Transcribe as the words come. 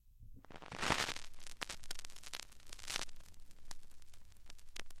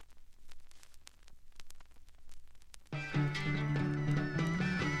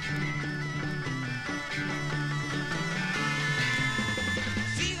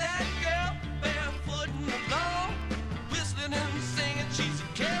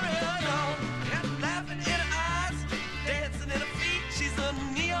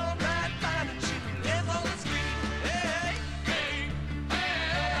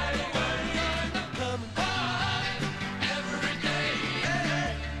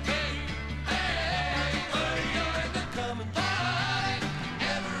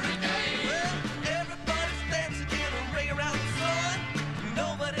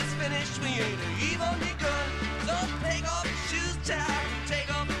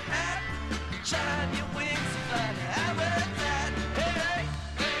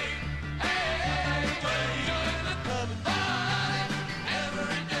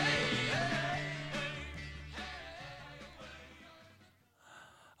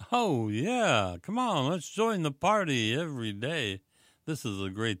Oh, yeah. Come on, let's join the party every day. This is a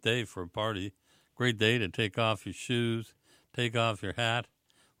great day for a party. Great day to take off your shoes, take off your hat.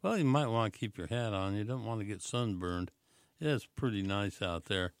 Well, you might want to keep your hat on. You don't want to get sunburned. Yeah, it's pretty nice out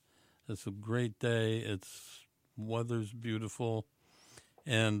there. It's a great day. Weather's beautiful,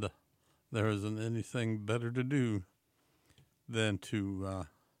 and there isn't anything better to do than to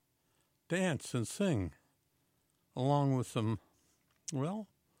dance and sing along with well,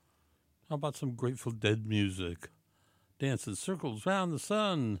 how about some Grateful Dead music? Dance in circles round the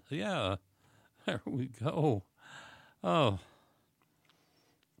sun. Yeah, there we go. Oh,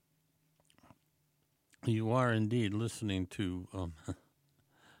 you are indeed listening to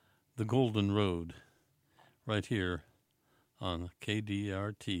The Golden Road right here on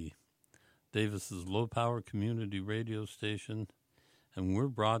KDRT, Davis's low-power community radio station, and we're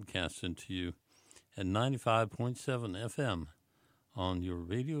broadcasting to you at 95.7 FM on your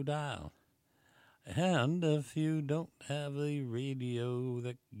radio dial. And if you don't have a radio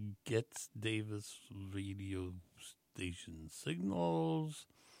that gets Davis radio station signals,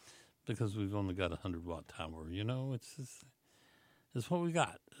 because we've only got a 100-watt tower, it's what we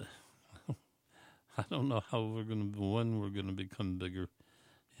got. I don't know when we're gonna become bigger.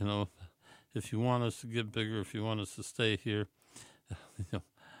 If you want us to get bigger, if you want us to stay here,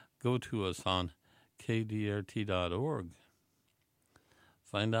 go to us on kdrt.org.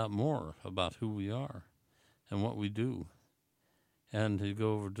 Find out more about who we are and what we do. And you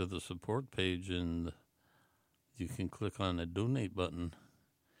go over to the support page and you can click on the donate button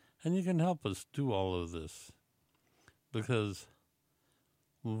and you can help us do all of this, because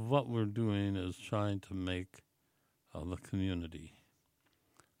what we're doing is trying to make the community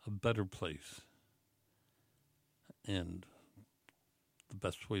a better place. And the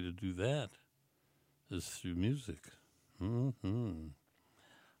best way to do that is through music.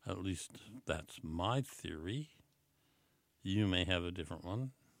 At least that's my theory. You may have a different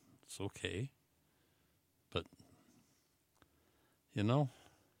one. It's okay. But,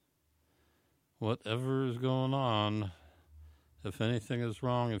 whatever is going on, if anything is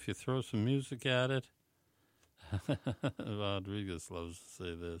wrong, if you throw some music at it, Rodriguez loves to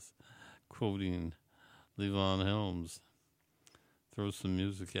say this, quoting Levon Helms, throw some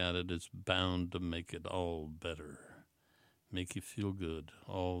music at it, it's bound to make it all better. Make you feel good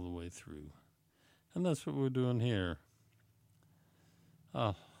all the way through. And that's what we're doing here.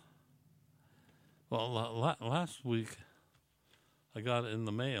 Last week I got in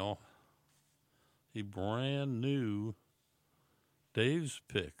the mail a brand new Dave's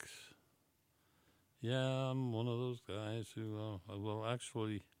Picks. Yeah, I'm one of those guys who,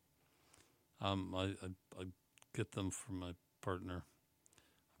 I get them from my partner,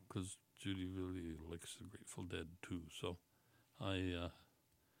 because Judy really likes the Grateful Dead too. So I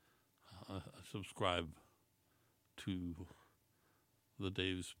subscribe to the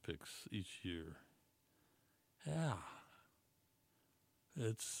Dave's Picks each year. Yeah,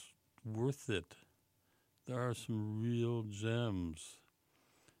 it's worth it. There are some real gems.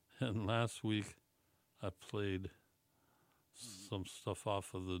 And last week I played some stuff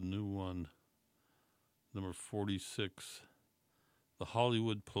off of the new one, number 46, the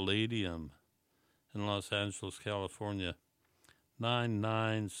Hollywood Palladium in Los Angeles, California,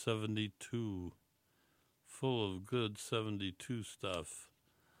 9972, full of good 72 stuff.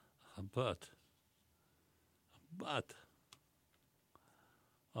 But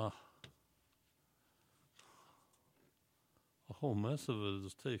a whole mess of it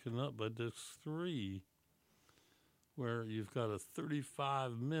is taken up by disc 3, where you've got a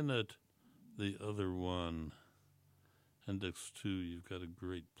 35-minute, the other one. And disc 2, you've got a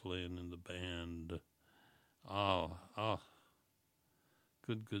great playing in the band.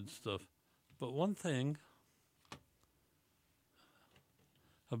 Good stuff. But one thing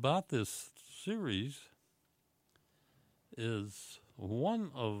about this series is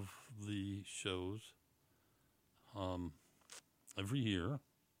one of the shows, every year,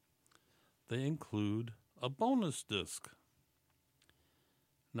 they include a bonus disc.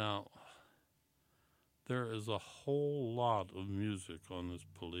 Now, there is a whole lot of music on this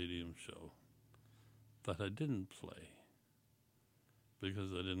Palladium show that I didn't play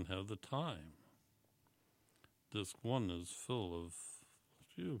because I didn't have the time. Disc 1 is full of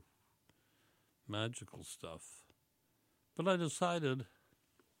magical stuff. But I decided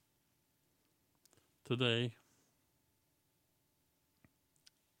today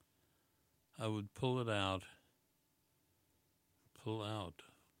I would pull out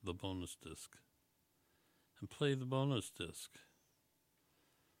the bonus disc and play the bonus disc.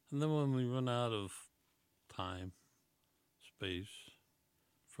 And then when we run out of time, space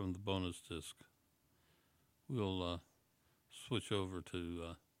from the bonus disc. We'll switch over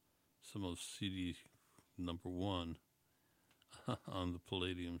to some of CD number 1 on the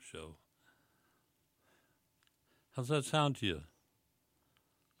Palladium Show. How's that sound to you?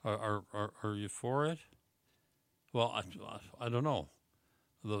 Are you for it? Well, I don't know.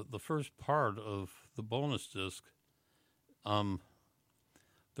 The first part of the bonus disc,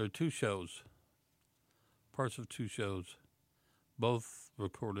 there are 2 shows, parts of 2 shows, both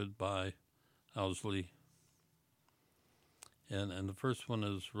recorded by Owsley. And the first one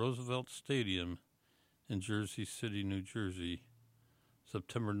is Roosevelt Stadium in Jersey City, New Jersey,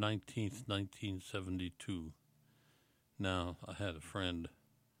 September 19th, 1972. Now, I had a friend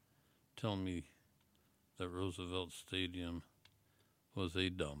tell me that Roosevelt Stadium was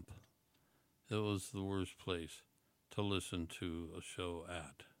a dump. It was the worst place to listen to a show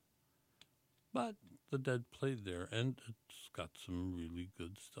at. But the Dead played there, and it's got some really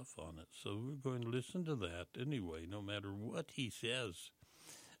good stuff on it. So we're going to listen to that anyway, no matter what he says.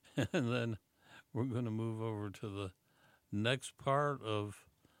 And then we're going to move over to the next part of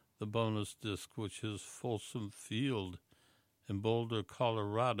the bonus disc, which is Folsom Field in Boulder,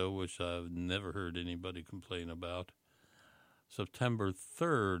 Colorado, which I've never heard anybody complain about. September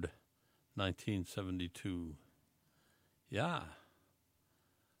 3rd, 1972. Yeah.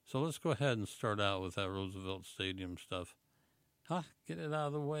 So let's go ahead and start out with that Roosevelt Stadium stuff. Get it out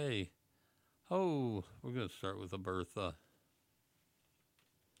of the way. Oh, we're going to start with a Bertha.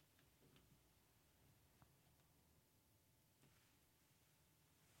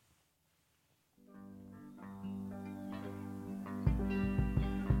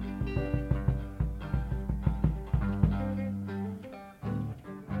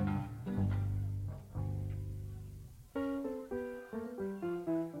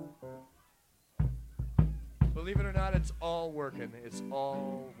 Believe it or not, it's all working. It's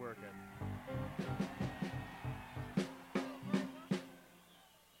all working.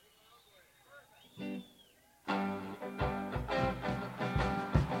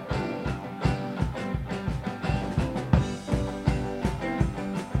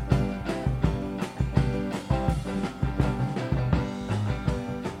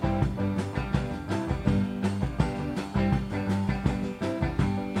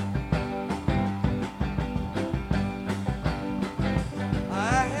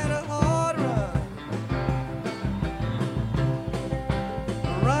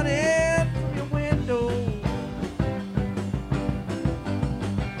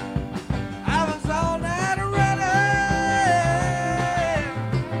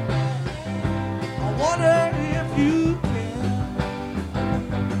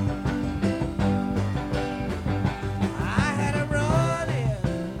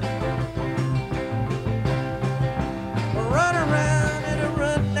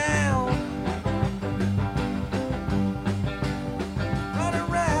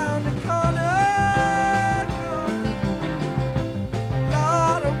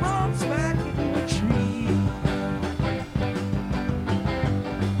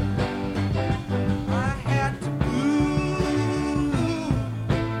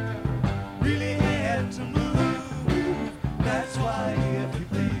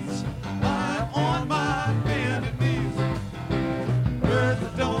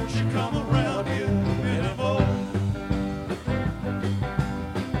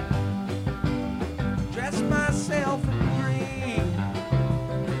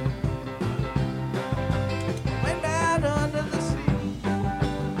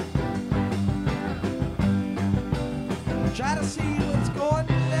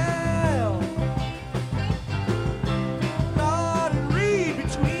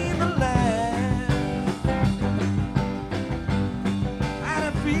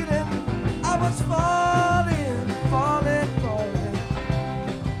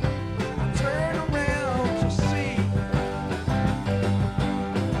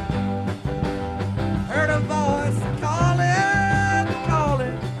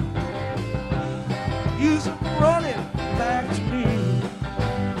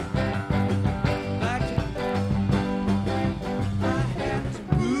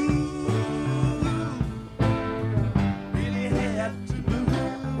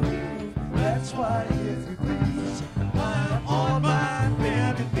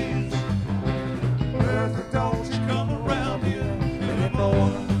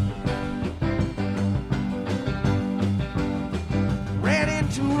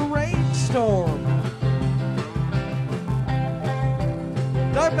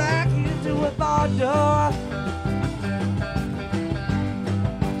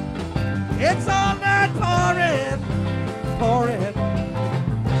 It's all night pouring, pouring.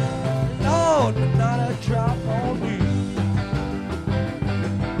 drop on you.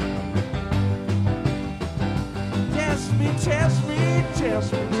 Test me, test me,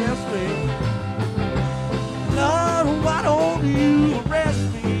 test me, test me. Lord, why don't you arrest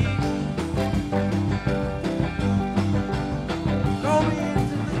me? Throw me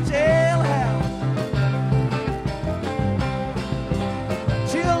into the jailhouse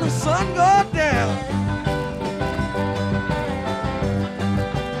till the sun goes down.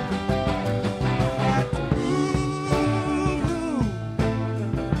 Had to move,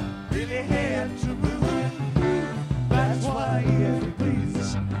 really had to move. That's why, if you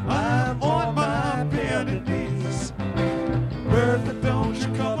please, I'm on my bended knees. Bertha, don't you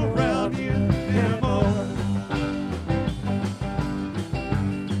come around here anymore.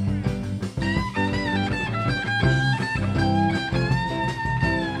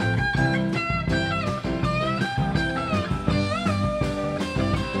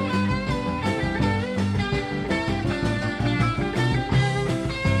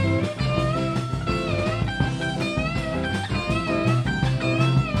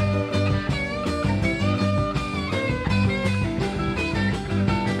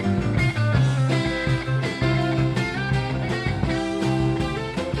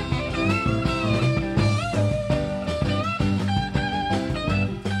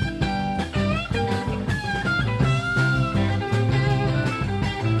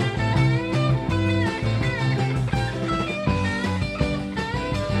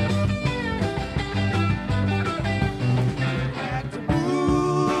 Had to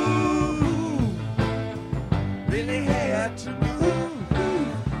move, really had to move.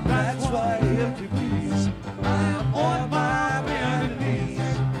 That's why, if you please, I'm on my bended knees.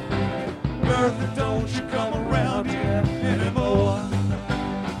 Bertha, don't you come around here anymore.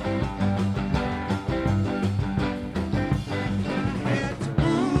 Had to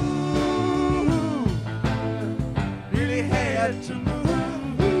move, really had to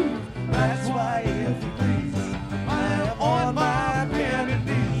move. That's why, if you please, I'm on my bended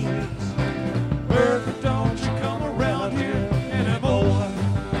knees. Bertha, don't you come around here anymore.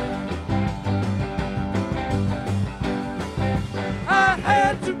 I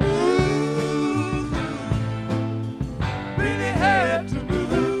had to move, really had to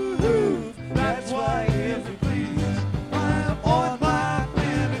move. That's why, if you please, I'm on my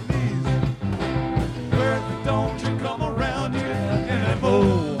bended knees. Bertha, don't you come around here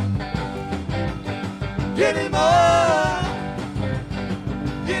anymore. Anymore,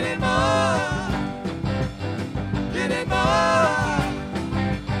 anymore, anymore,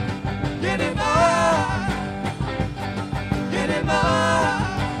 anymore, anymore,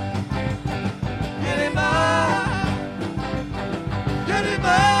 anymore,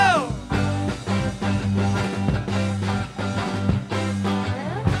 anymore.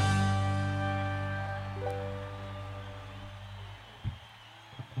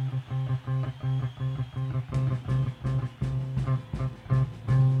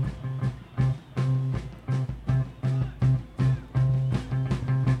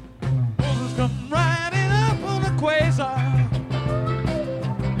 Moses come riding up on a quasar.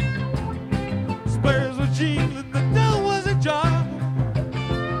 Spurs were jingling, the door was ajar.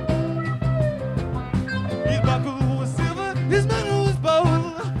 His buckle was silver, his knuckle was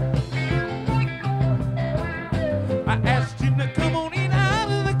bold. I asked him to come on in out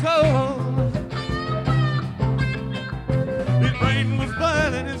of the cold. His brain was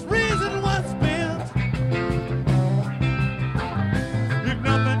burning, his reason was spent. If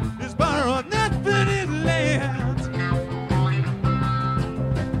nothing is borrowed, nothing is lent.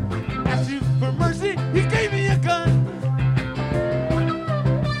 Asked him for mercy, he gave me a gun.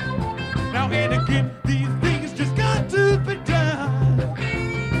 Now and again, these things just got to be done.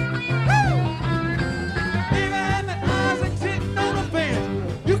 Woo! Even the Isaac sitting on the fence,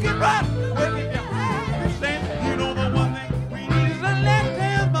 you can run, wave if you understand. You know the one thing we need is a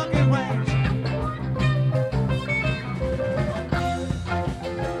left-hand monkey wrench.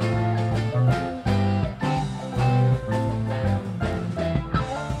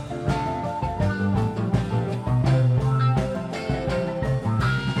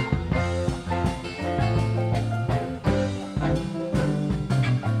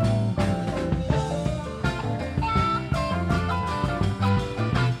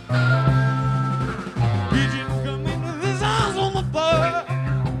 Pigeons come in with his eyes on the bar.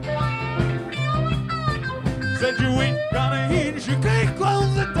 Said you ain't got a hinge, you can't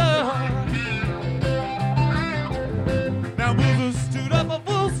close the door. Now Moses stood up a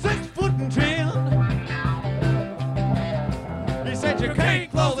full 6'10". He said you can't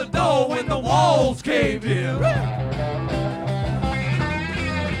close the door when the walls caved in.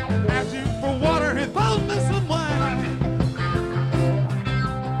 Asked him for water, his bones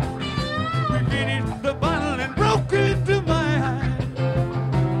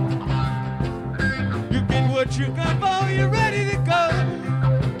Put your gun before you're ready to go.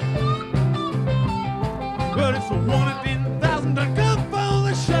 But it's a 1 in 10,000 to come for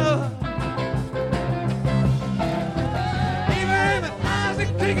the show. Abraham and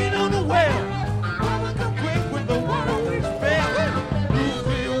Isaac digging on the well. Mama come quick with the water we spell. Move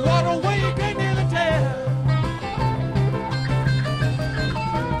the water away, you can't nearly tell.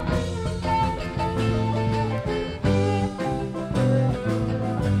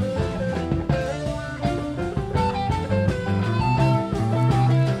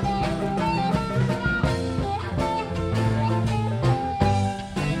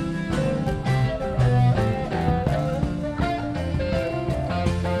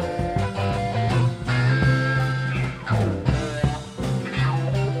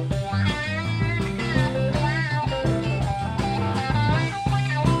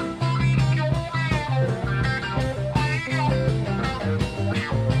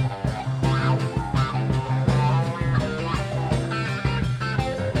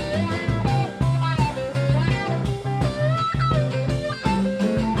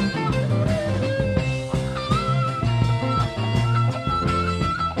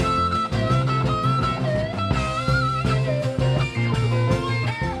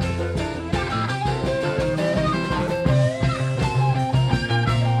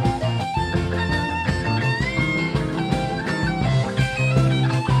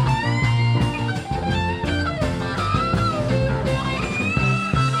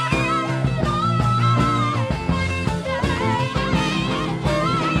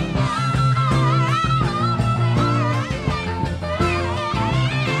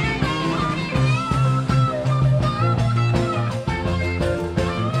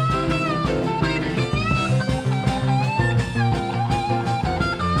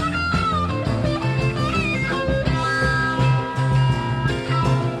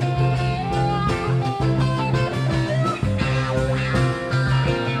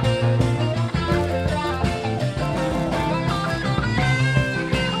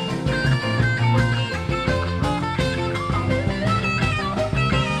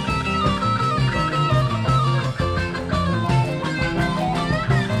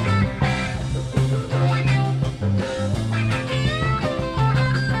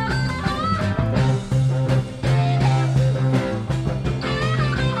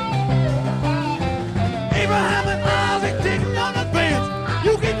 Abraham and Isaac digging on the fence.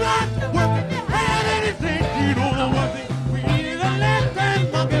 You can run, work in your hand, anything. You don't know one thing. We need a left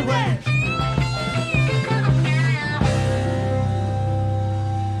hand monkey ranch.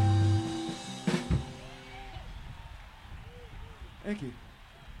 Thank you.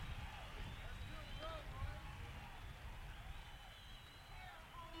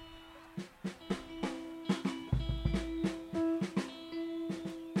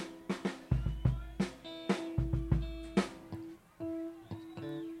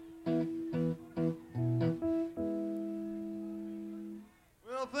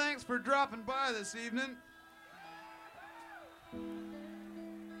 Well, thanks for dropping by this evening.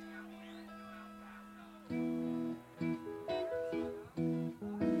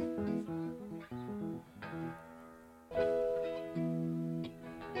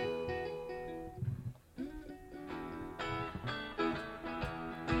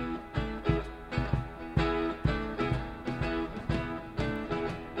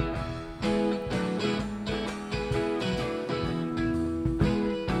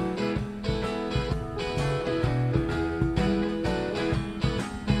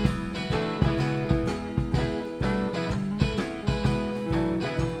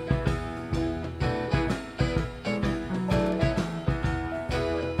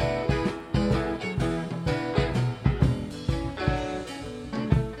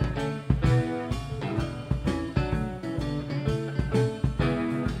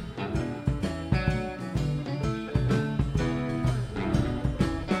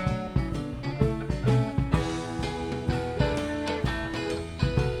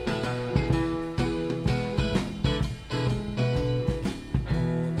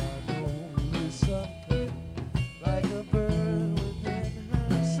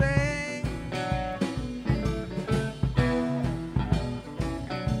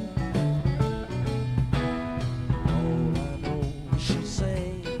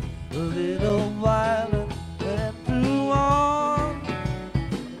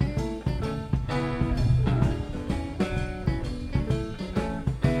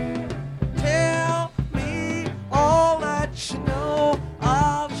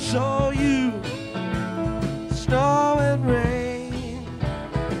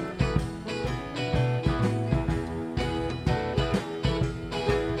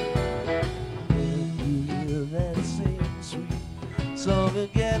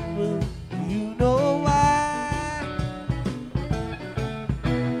 and will you know why?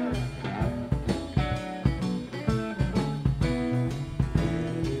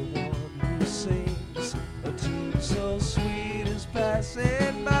 Anyone who sings a tune so sweet is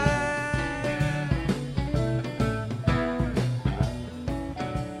passing by.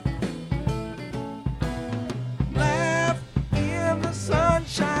 Laugh in the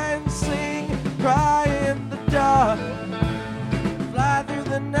sunshine, sing, cry in the dark, fly through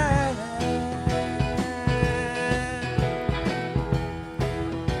the night.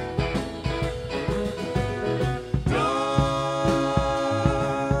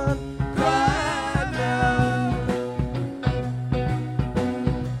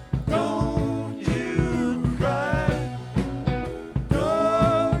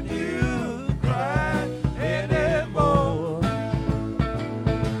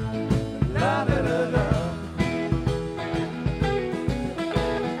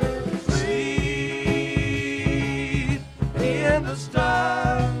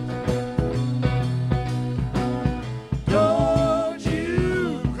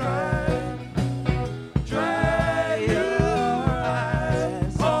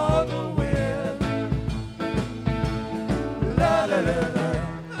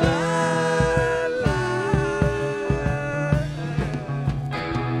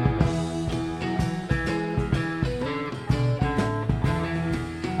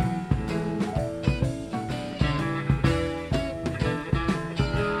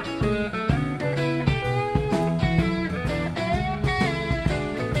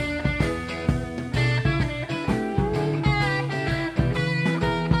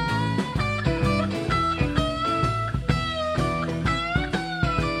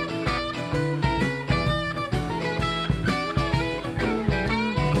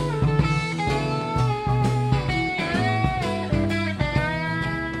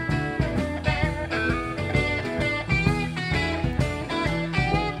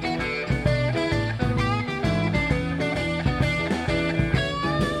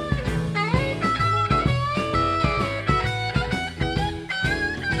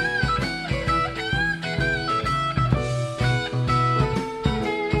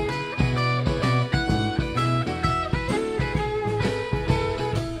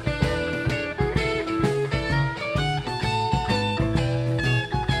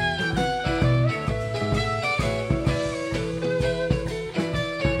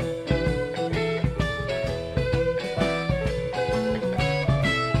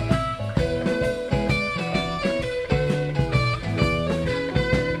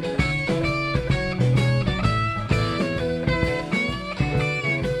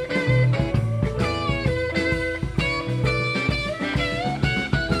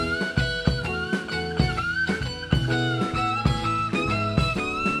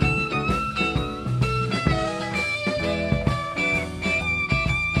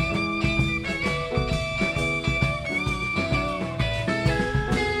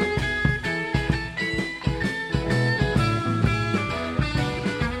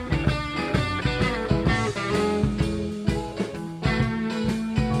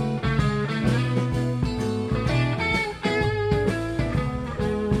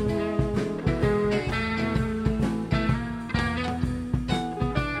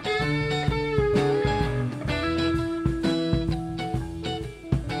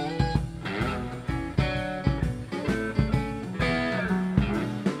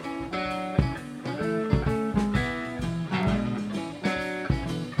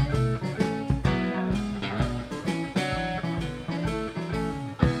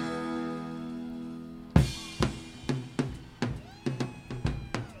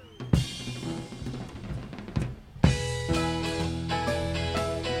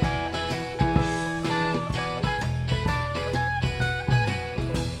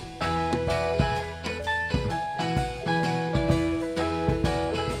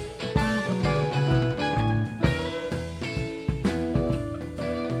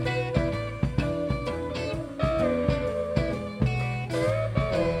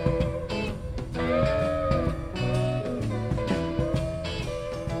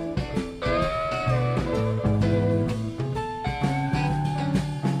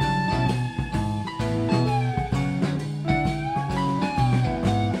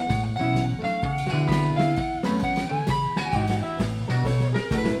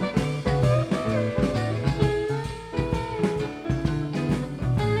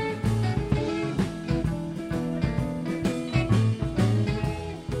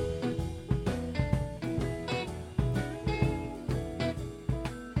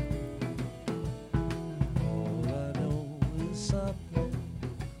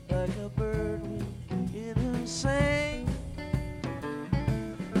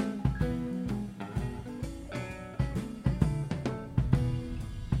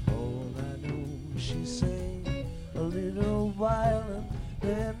 she sang a little while and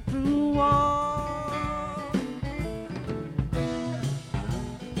then threw on.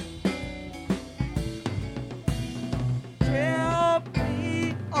 Tell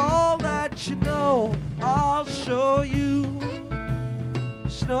me all that you know, I'll show you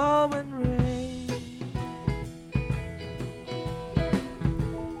snow and rain.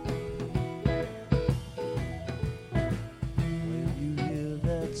 When you hear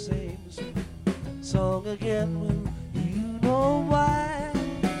that same song again, well, you know why.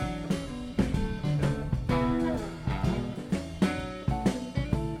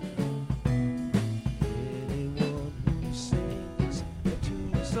 Anyone who sings a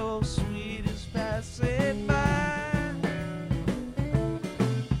tune so sweet is passing by.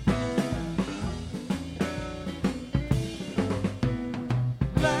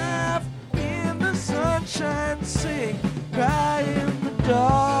 Laugh in the sunshine, sing, cry in the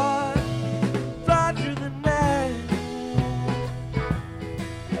dark, fly through the night.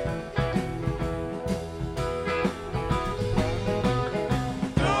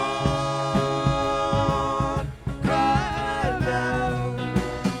 Don't cry loud.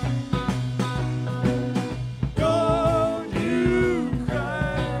 Don't you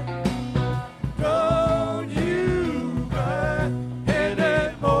cry. Don't you cry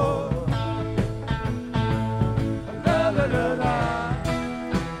anymore. La la la la.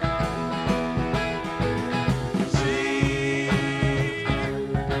 See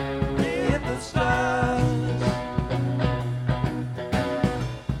in the stars.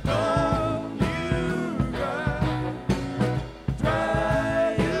 Don't you cry.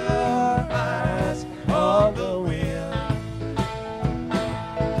 Dry your eyes on the wind.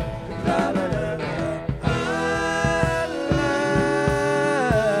 La la la la.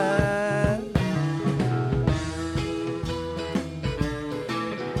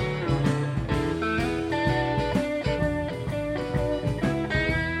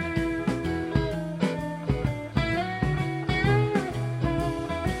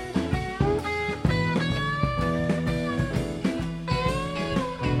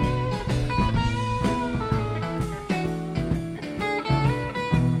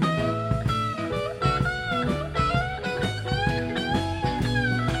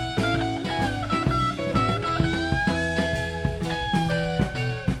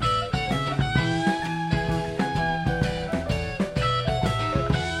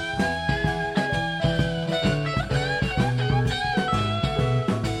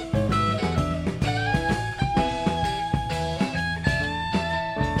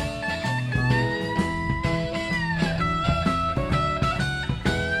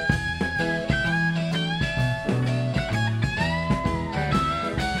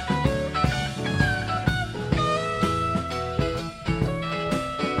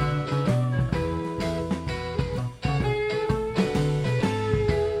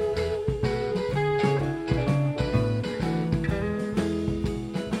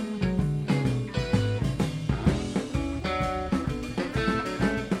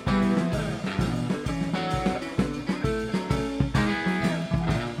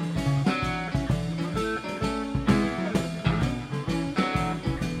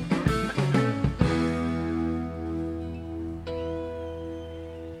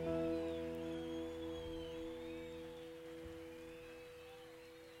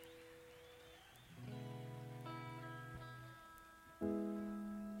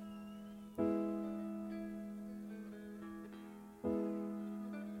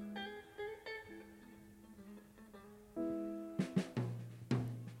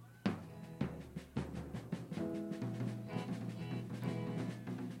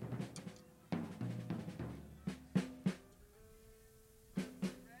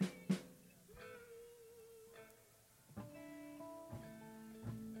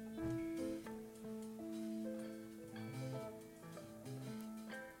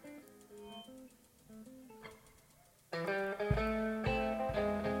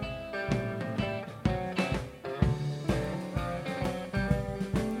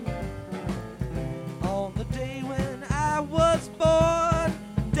 On the day when I was born,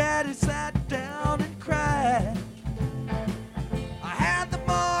 Daddy sat down and cried. I had the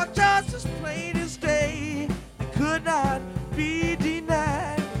mark just as plain as day, it could not be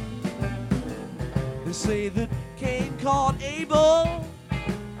denied. They say that Cain caught Abel,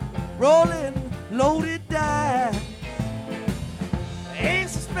 rolling loaded die.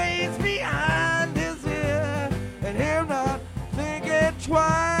 Ace of spades behind his ear, and him not thinking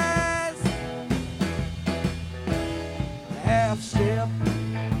twice. Half step,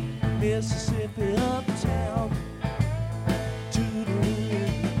 Mississippi uptown, toodaloo.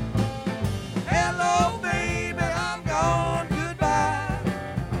 Hello,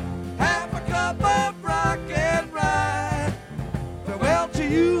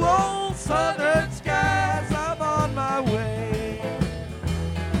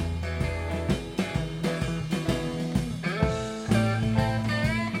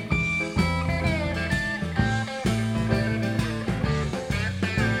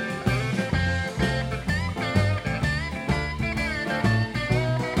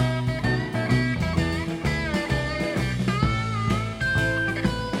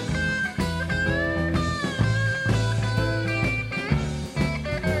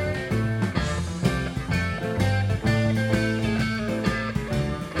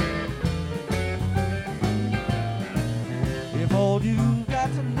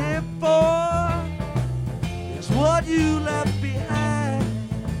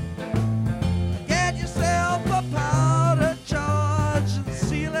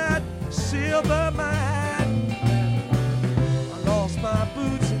 silver mine. I lost my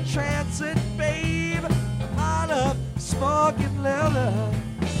boots in transit, babe. I love smoking leather.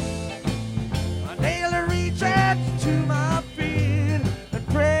 I daily reach out to my feet and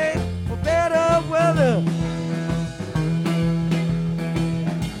pray for better weather.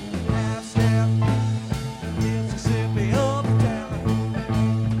 Half step, Mississippi uptown.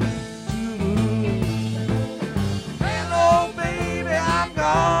 Hello, baby, I'm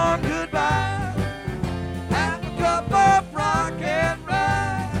gone, goodbye. Have a cup of rock and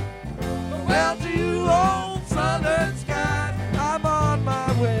ride. Well, to you, old southern skies, I'm on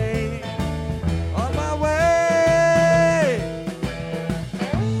my way, on my way.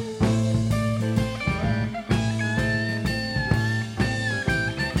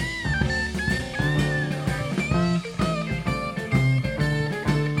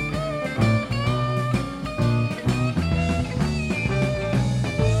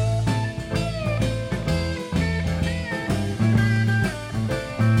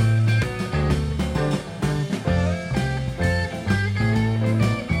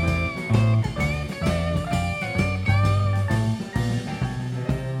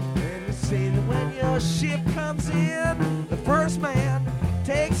 And you say that when your ship comes in, the first man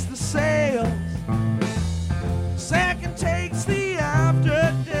takes the sails, second takes the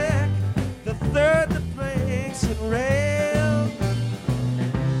after deck, the third the planks and rails.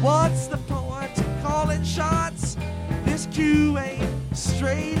 What's the point of calling shots? This queue ain't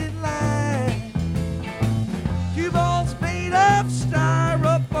straight in line. Cue balls made of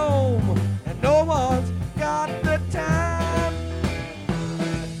styrofoam, and no one's got the time.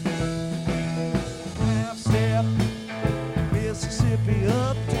 Half step, Mississippi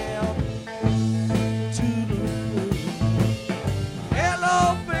uptown. Toodaloo.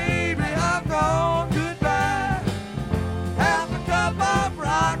 Hello, baby, I'm gone, goodbye. Have a cup of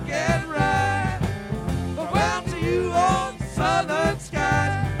rock and ride. Well, to you, old southern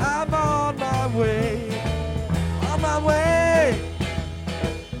skies, I'm on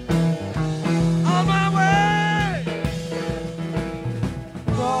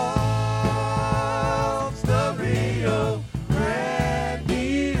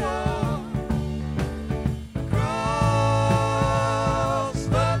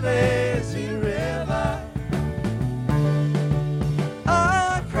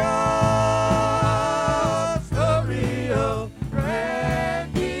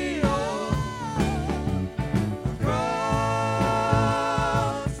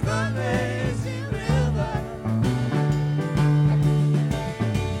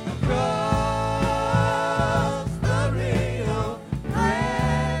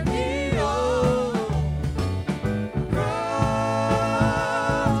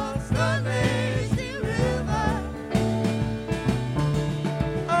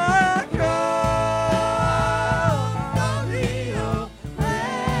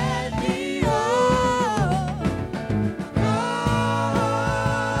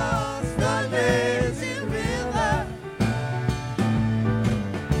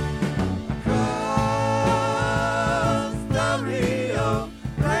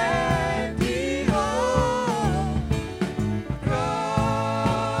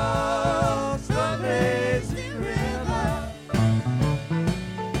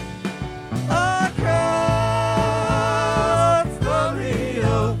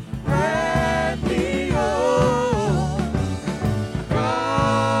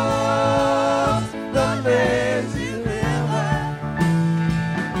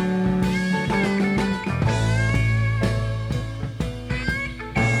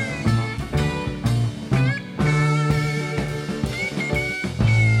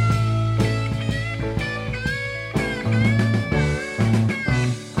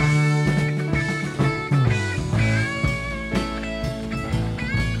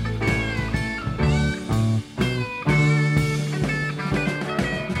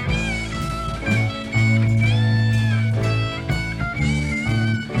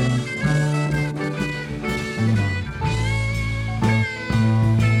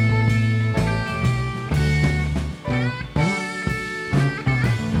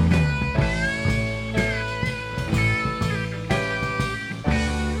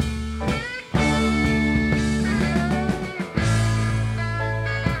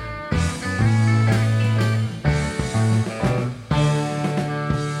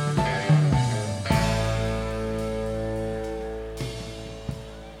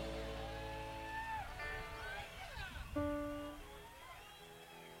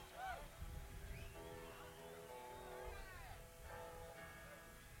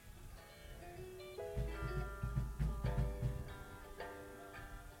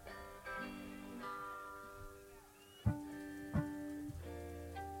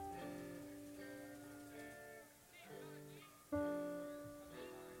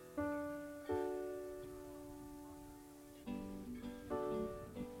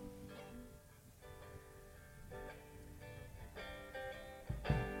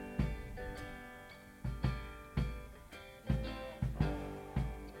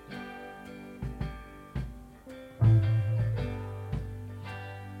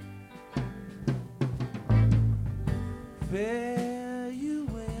Fare you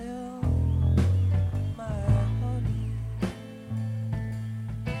well, my honey.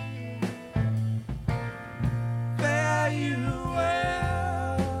 Fare you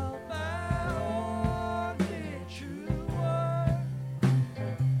well, my only true one.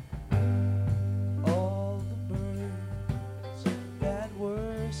 All the birds that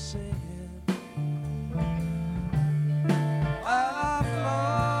were singing are flown,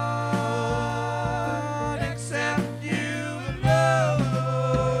 except you alone.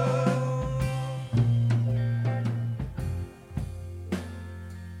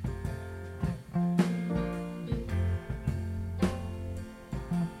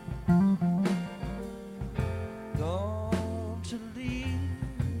 Gone to leave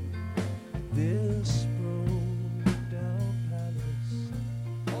this broke-down palace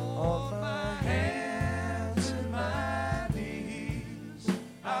on my hands and my knees.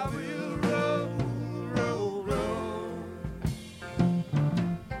 I will roll, roll, roll.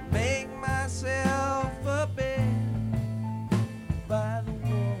 Make myself a bed by the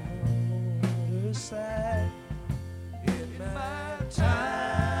waterside. In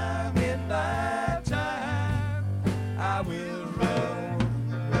my time, I will roll,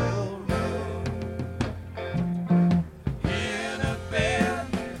 roll, roll. In a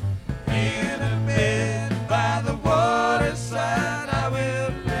bed by the waterside, I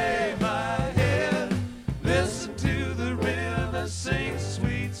will lay my head, listen to the river sing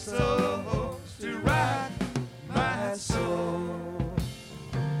sweet songs to rock my soul.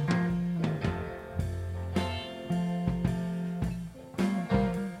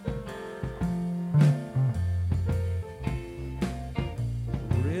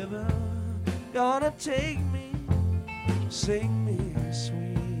 River gonna take me, sing me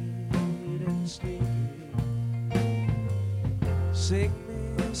sweet and sleepy, sing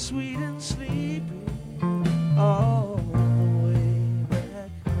me sweet and sleepy all the way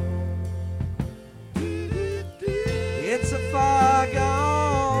back home. It's a far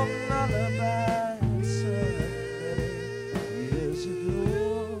gone lullaby sung many years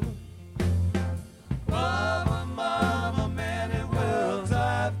ago. Mama, mama, many worlds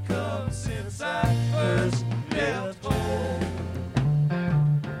I've come since I first left home.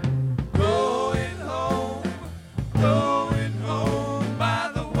 Going home by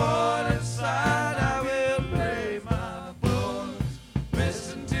the waterside, I will lay my bones,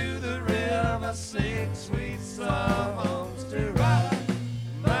 listen to the river sing sweet songs to rock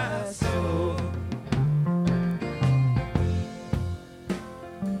my soul.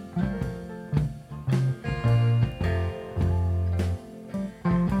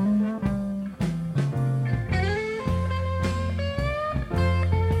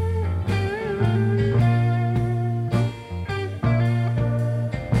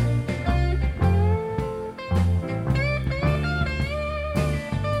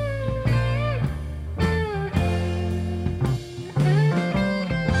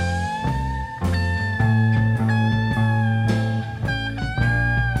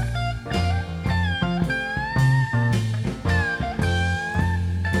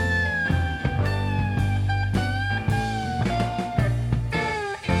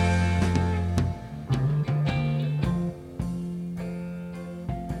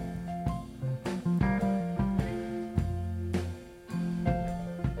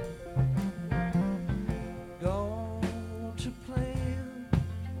 Gone to plan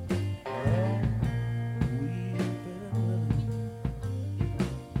all we've been willing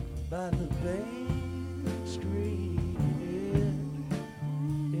by the banks green.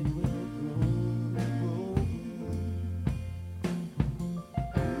 It will grow.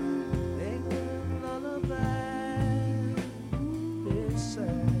 They will lullaby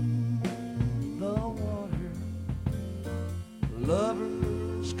beside the water.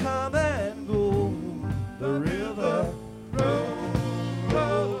 Lovers come and go. The river roll,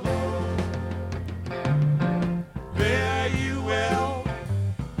 roll, roll. Fare you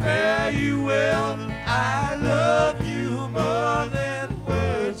well, I love you more than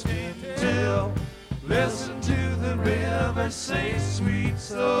words can tell. Listen to the river say sweet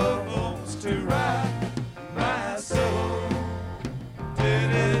songs to rock my soul.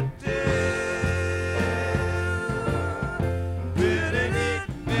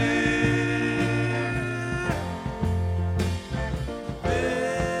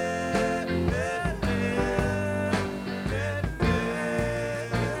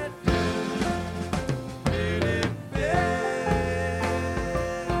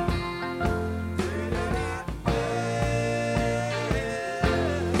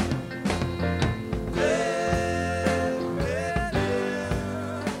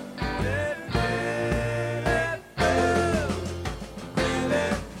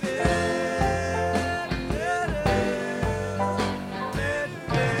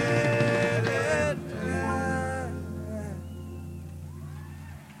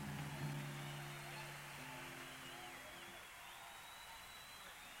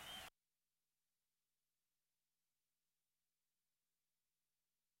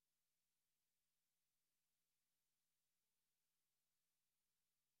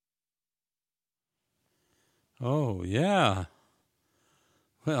 Oh, yeah.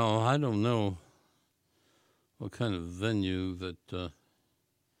 Well, I don't know what kind of venue that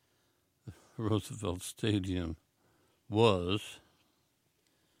Roosevelt Stadium was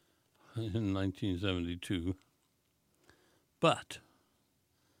in 1972. But,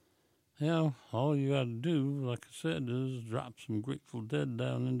 all you got to do, like I said, is drop some Grateful Dead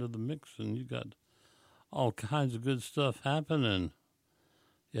down into the mix, and you got all kinds of good stuff happening.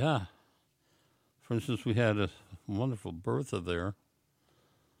 Yeah. For instance, we had a wonderful Bertha there.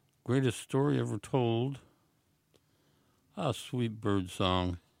 Greatest story ever told. A sweet bird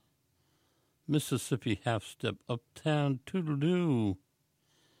song. Mississippi Half Step, Uptown Toodle-Doo.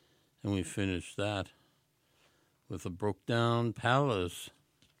 And we finished that with a Broke Down Palace.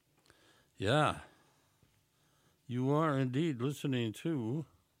 Yeah. You are indeed listening to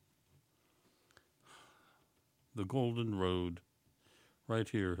The Golden Road right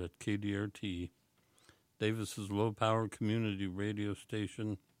here at KDRT, Davis's low-power community radio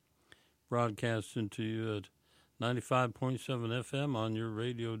station, broadcasting to you at 95.7 FM on your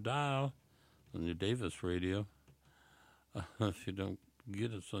radio dial, on your Davis radio. If you don't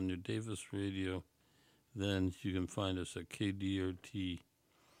get us on your Davis radio, then you can find us at kdrt.org.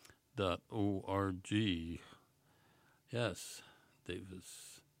 Yes,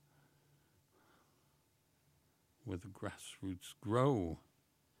 Davis, where the grassroots grow.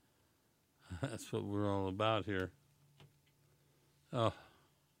 That's what we're all about here. Oh,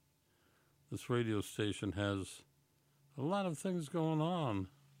 this radio station has a lot of things going on.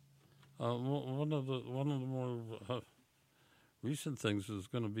 One of the more recent things is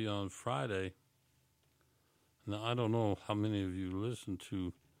going to be on Friday. Now, I don't know how many of you listen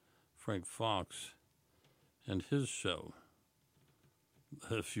to Frank Fox and his show.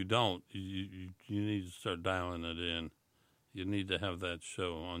 If you don't, you need to start dialing it in. You need to have that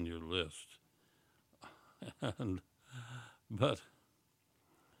show on your list. But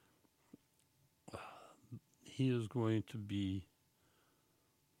he is going to be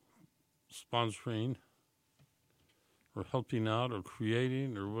sponsoring or helping out or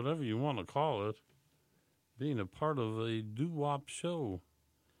creating or whatever you want to call it, being a part of a doo-wop show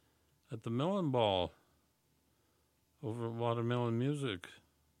at the Melon Ball over at Watermelon Music.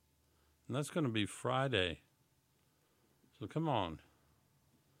 And that's going to be Friday. So come on.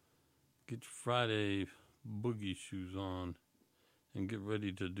 Get your Friday boogie shoes on and get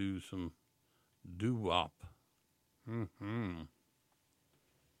ready to do some doo-wop.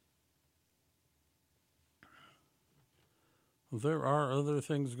 There are other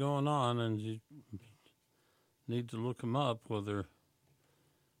things going on, and you need to look them up, whether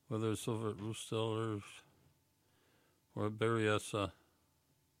it's over at Roostellers or at Berryessa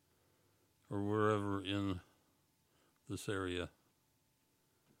or wherever in this area.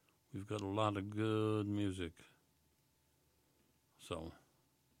 We've got a lot of good music. So,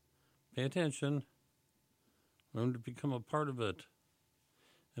 pay attention. Learn to become a part of it.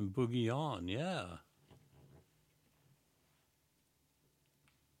 And boogie on, yeah.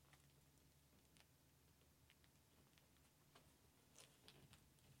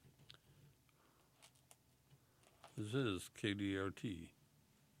 This is KDRT.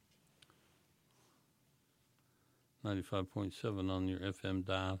 95.7 on your FM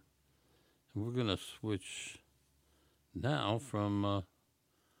dial. And we're going to switch now from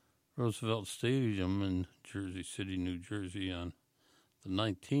Roosevelt Stadium in Jersey City, New Jersey on the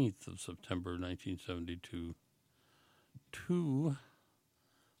 19th of September, 1972, to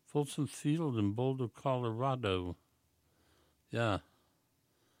Folsom Field in Boulder, Colorado. Yeah,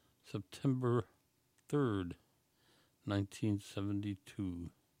 September 3rd, 1972.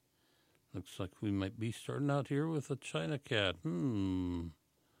 Looks like we might be starting out here with a China Cat.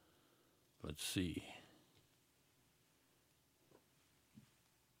 Let's see.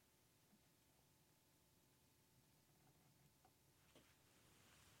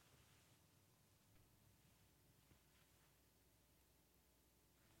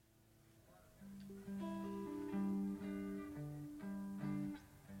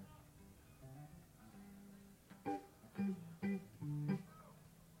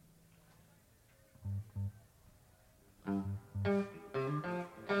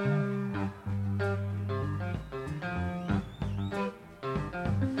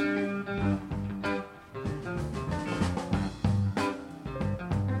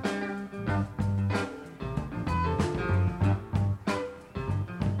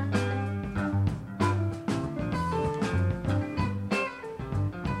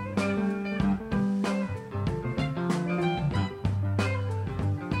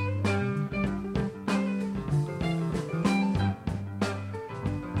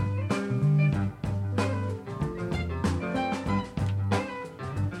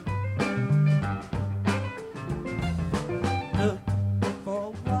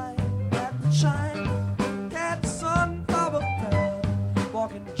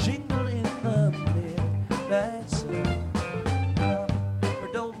 and jingle in the midnight sun. Or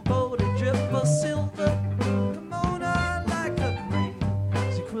don't boat a drip of silver, come on out like a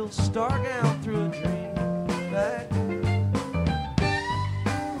crazy quill star down through a dream. Like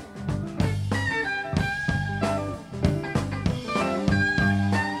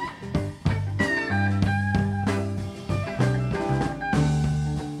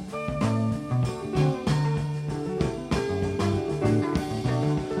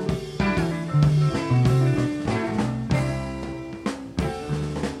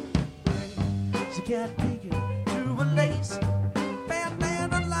cat peeking through a lace,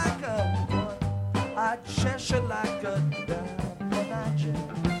 bandana like a gun, I Cheshire like a dime, and I jam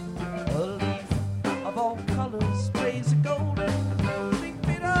a leaf of all colors, crazy golden,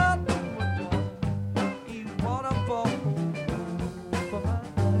 pick it up and we're done. Eat waterfall for my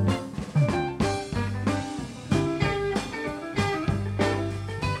life.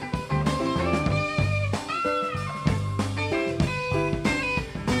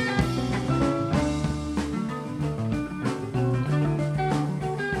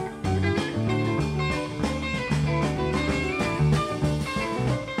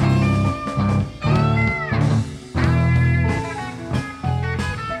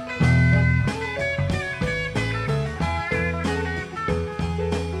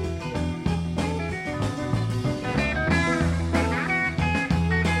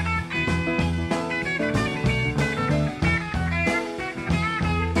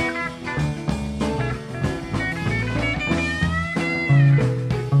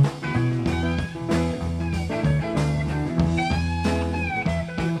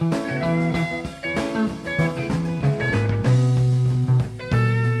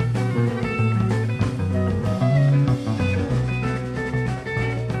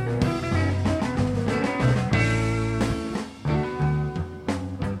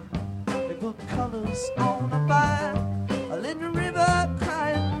 On a vine, a little river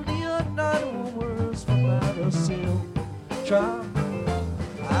crying the unknown words from out of silk drum.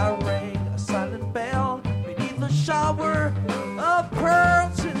 I rang a silent bell beneath the shower of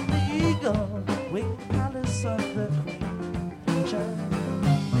pearls in the eagle winged palace of the queen child.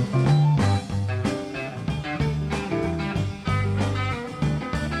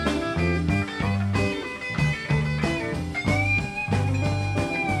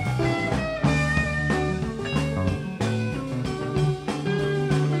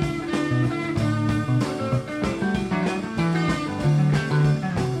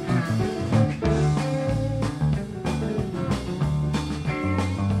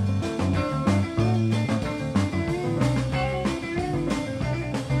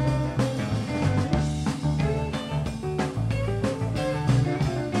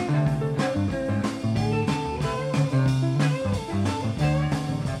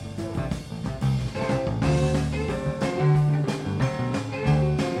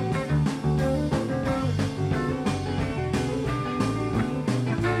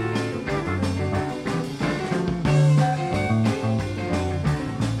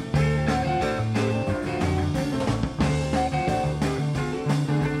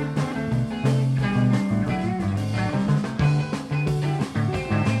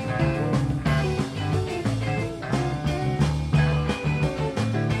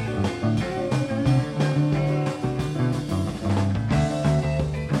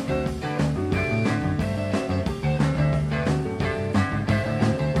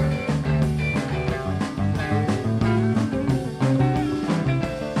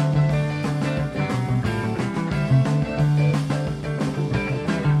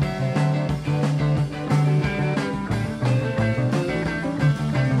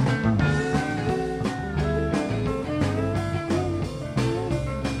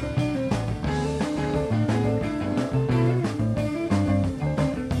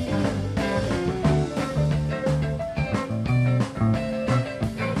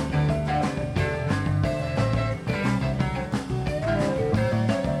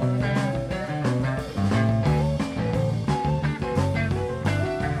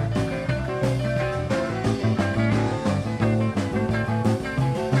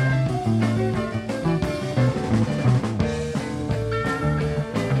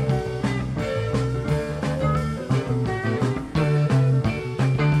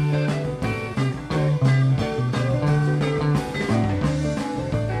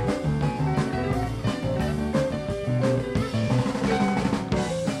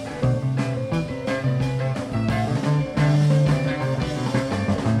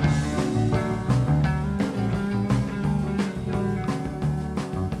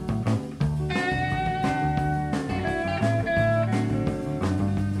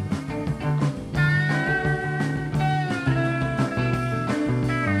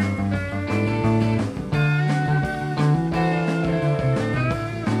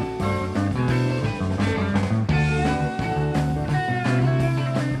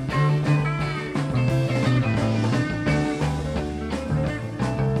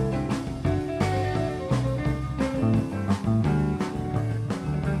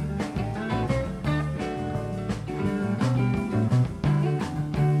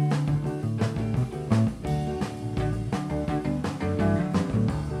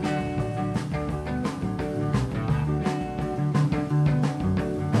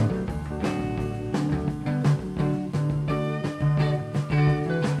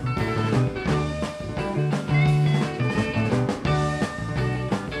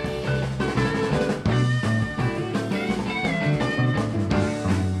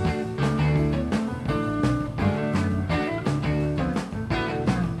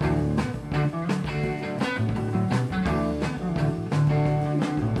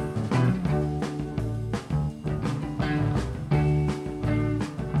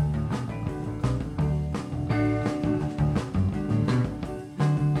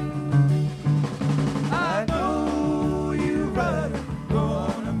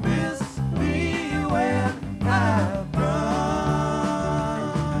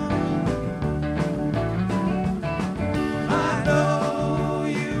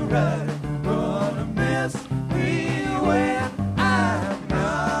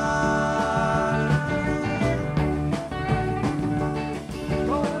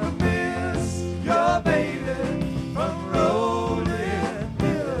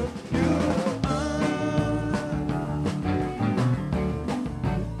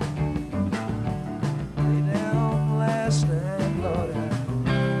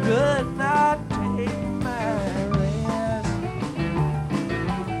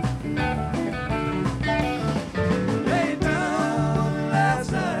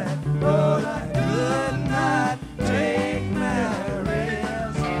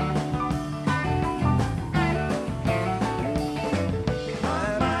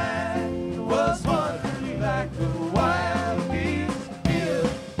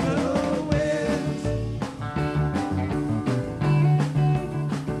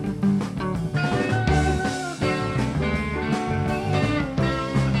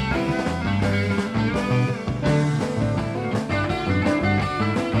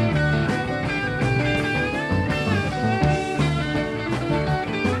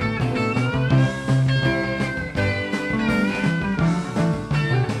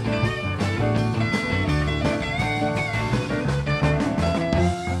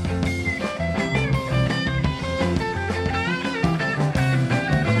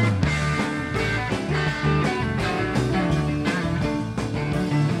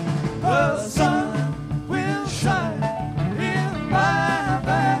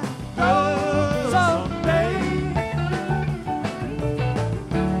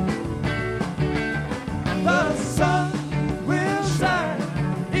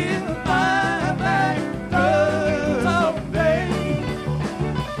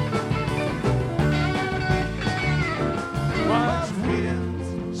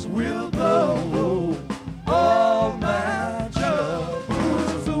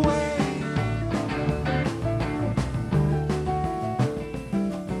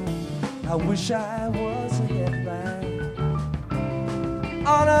 I wish I was a headline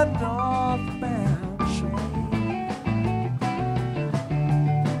on a northbound train.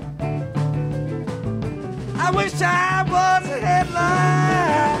 I wish I was a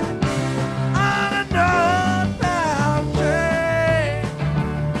headline on a northbound train.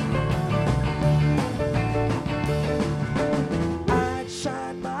 I'd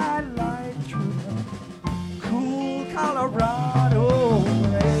shine my light through the cool Colorado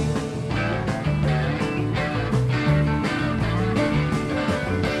rain.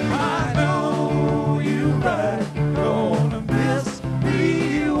 I know you're right, gonna miss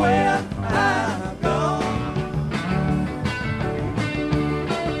me when I'm gone.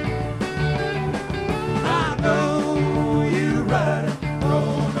 I know you're right,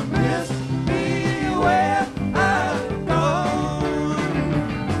 gonna miss me when I'm gone.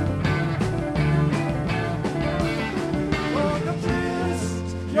 Gonna miss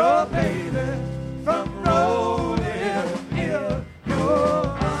your baby from rolling in your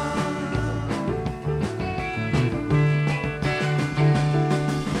arms.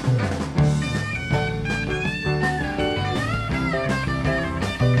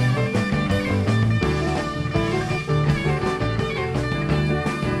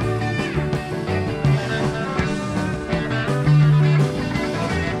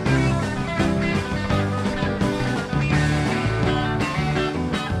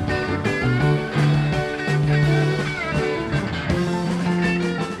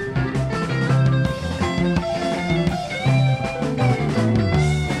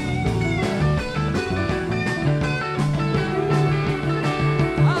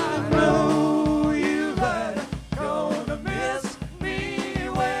 I know you're right, gonna miss me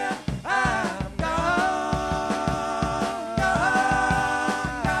when I'm gone.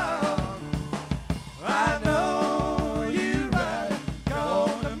 I know you're right,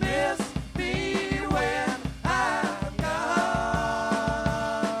 gonna miss me when I'm gone.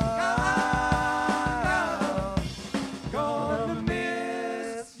 Gonna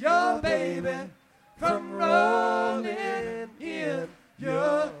miss your baby from rolling in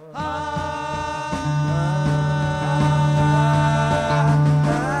your arms.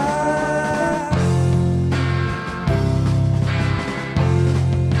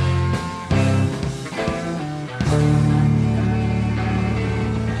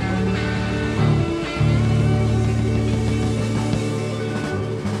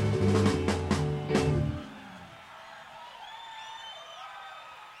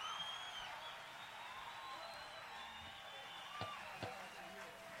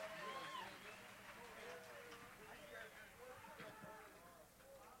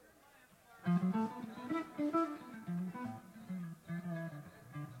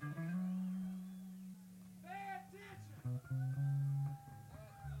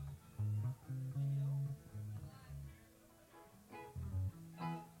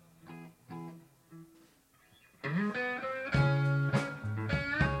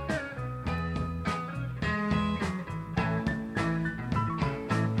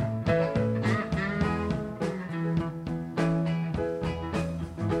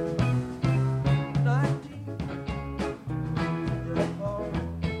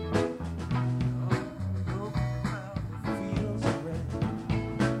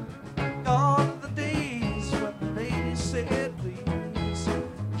 On the days when the lady said, please,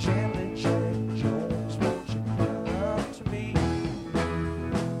 Chandler Jack Jones, won't you come to me?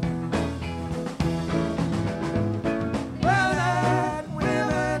 Well, that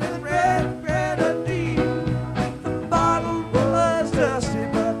women in red grenadine, the bottle was dusty,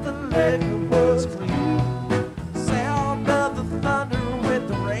 but the liquor was clean. Sound of the thunder with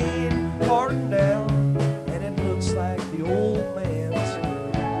the rain pouring down, and it looks like the old man's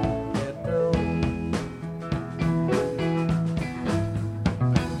head now.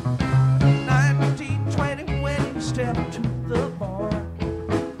 1920 when he stepped to the bar,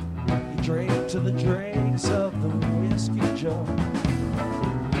 he drank to the dregs of the whiskey jar.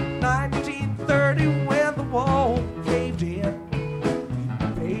 1930 when the wall caved in, he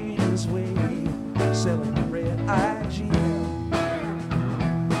paid his way selling red IGM.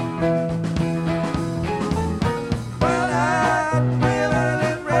 Well, I'd women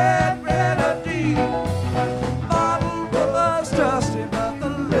in red grenadine, bottle was dusty, but the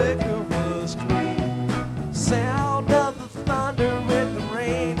liquor was clean. Sound of the thunder with the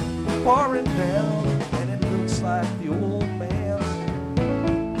rain pouring down, and it looks like the old man's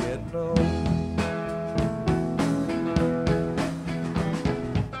getting old.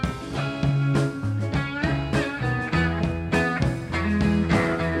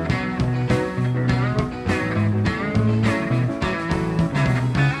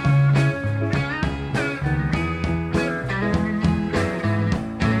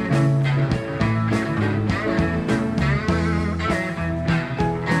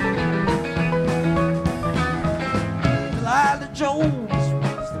 Jones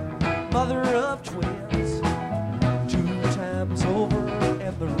was the mother of twins, 2 times over,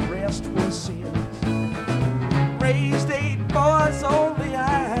 and the rest was sins. Raised 8 boys, only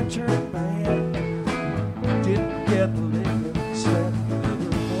I turned bad. Didn't get the livings that the other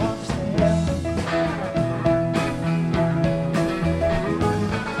ones had.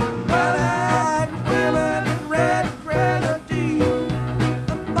 Bright-eyed women in red grenadine,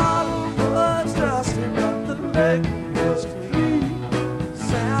 the bottle was dusting up, the leg was clean.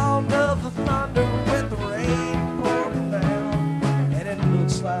 Sound of the thunder with the rain pouring down, and it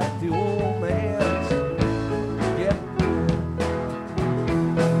looks like the old man's getting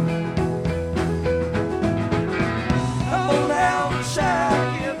tumble down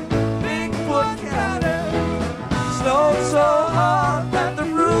shack in Bigfoot County. Snowed so hard that the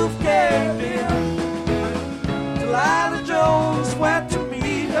roof caved in. Delilah Jones went to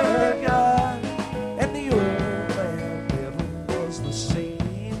meet her God, and the old man never was the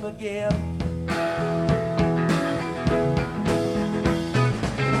same again.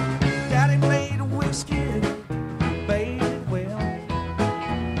 Daddy made a whiskey, made it well.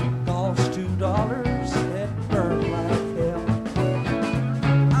 Cost $2 and burned like hell.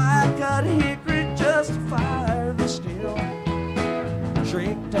 I got hickory just to fire the steel.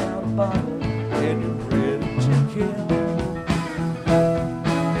 Drink down a bottle and you're ready to kill.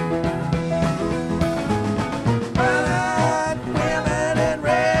 Bright-eyed women in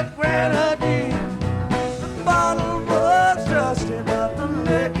red grenadine, the bottle was dusting up, the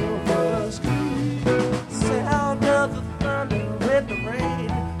liquor was clean. Sound of the thunder with the rain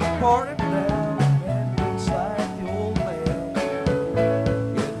pouring down, and looks like the old man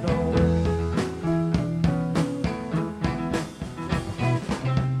getting old.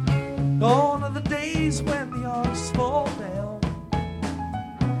 Gone are the days when the arcs fall down.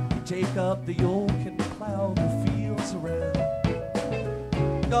 You take up the yoke and plow the fields around.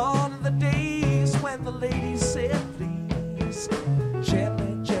 Gone are the days when the ladies said please.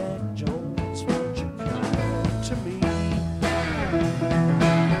 Gently, Jack Jones, won't you come to me?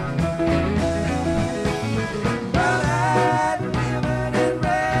 Bright-eyed women in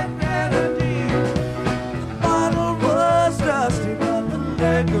red grenadine, the bottle was dusty, but the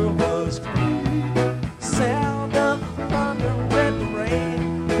liquor was clean. Sound of the thunder with the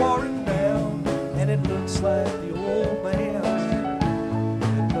rain pouring down, and it looks like the old man's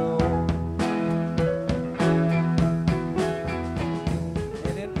getting old.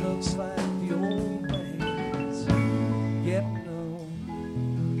 And it looks like the old man's getting old.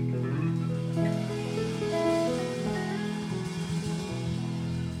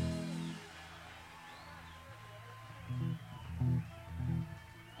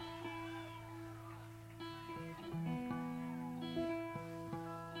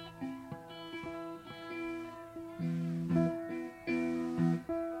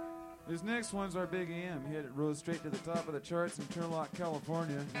 This next one's our big AM hit. It rose straight to the top of the charts in Turlock,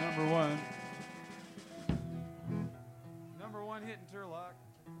 California. #1. #1 hit in Turlock.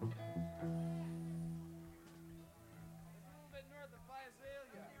 A little bit north of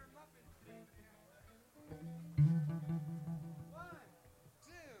Visalia. 1,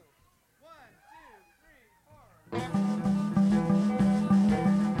 2, 1, 2, 3, 4.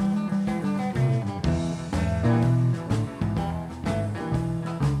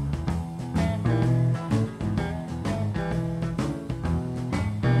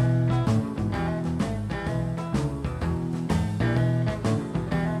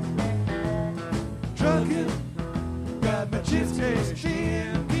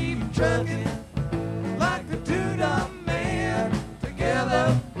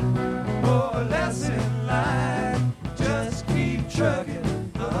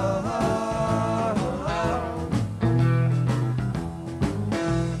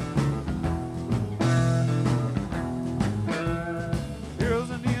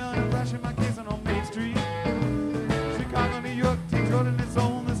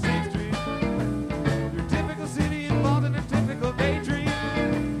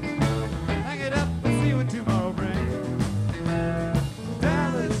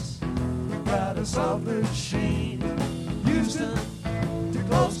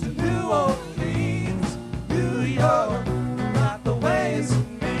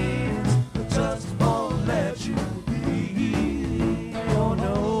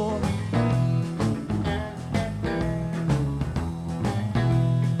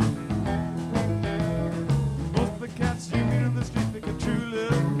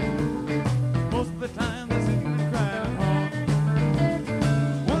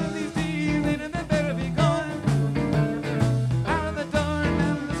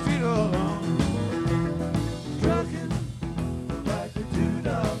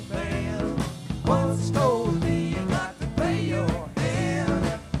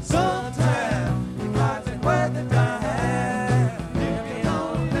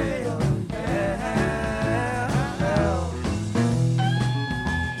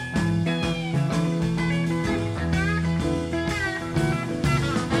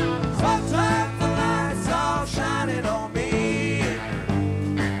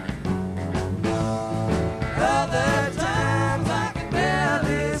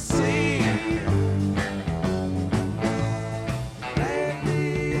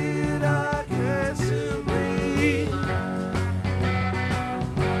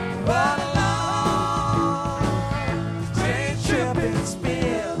 Right along, train tripping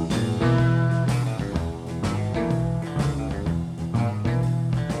spin.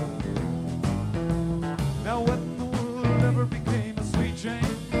 Now what in the world ever became of Sweet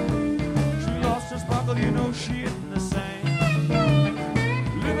Jane? She lost her sparkle, you know she isn't the same.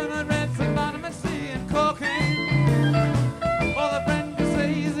 Living on reds and vitamin C and cocaine. All the friends you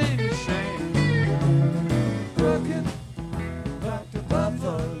say is in your shame. Trucking back to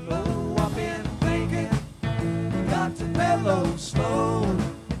Buffalo, I've been thinking, got to mellow slow.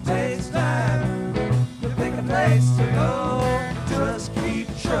 It takes time to pick a place to go. Just keep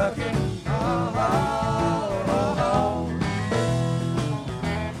trucking.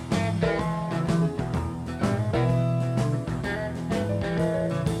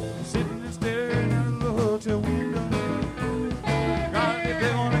 Sitting and staring out of the hotel window. God, if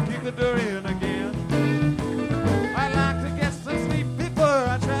they want to kick the door in again. I'd like to get some sleep before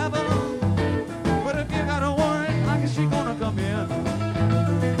I travel. But if you got a warrant, I guess she gonna come in.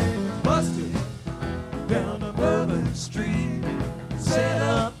 Busted down a Bourbon Street, set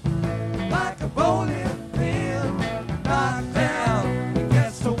up like a bowling pin, knocked down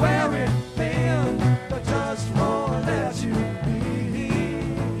against a wearing thin, but just won't let you be.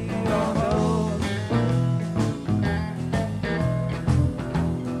 Oh no.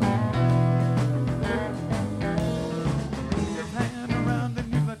 You're hanging around and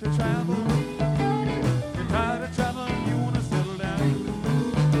you like to travel. You're tired of traveling, you wanna settle down.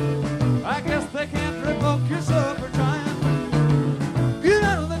 I guess they can't revoke your soul for trying. Get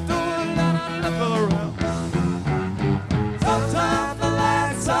out of the door, let out and look around. Sometimes the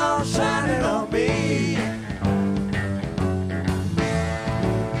lights all shining on me.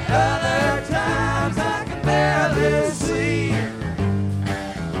 Other times I can barely see.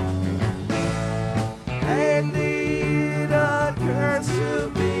 They lead occurs to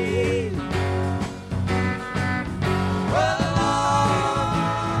me. Well, long,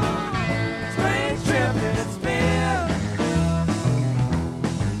 strange trip it's been.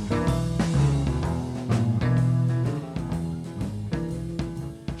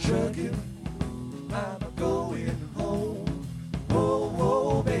 Trucking, I'm going home. Oh,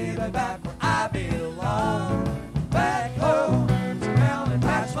 oh, baby, back where I belong. Back home, to pound and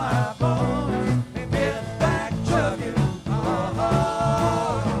patch my bones. And get back trucking. Oh,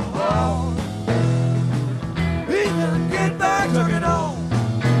 oh, oh. Get back trucking on.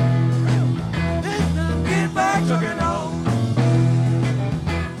 Get back trucking on.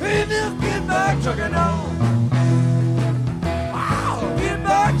 Get back trucking on. Get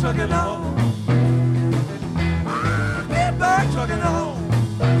back trucking on. Get back trucking on.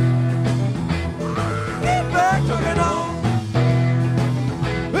 Get back trucking on.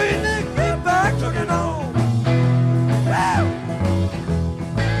 Hey, Nick, get back trucking on. Woo!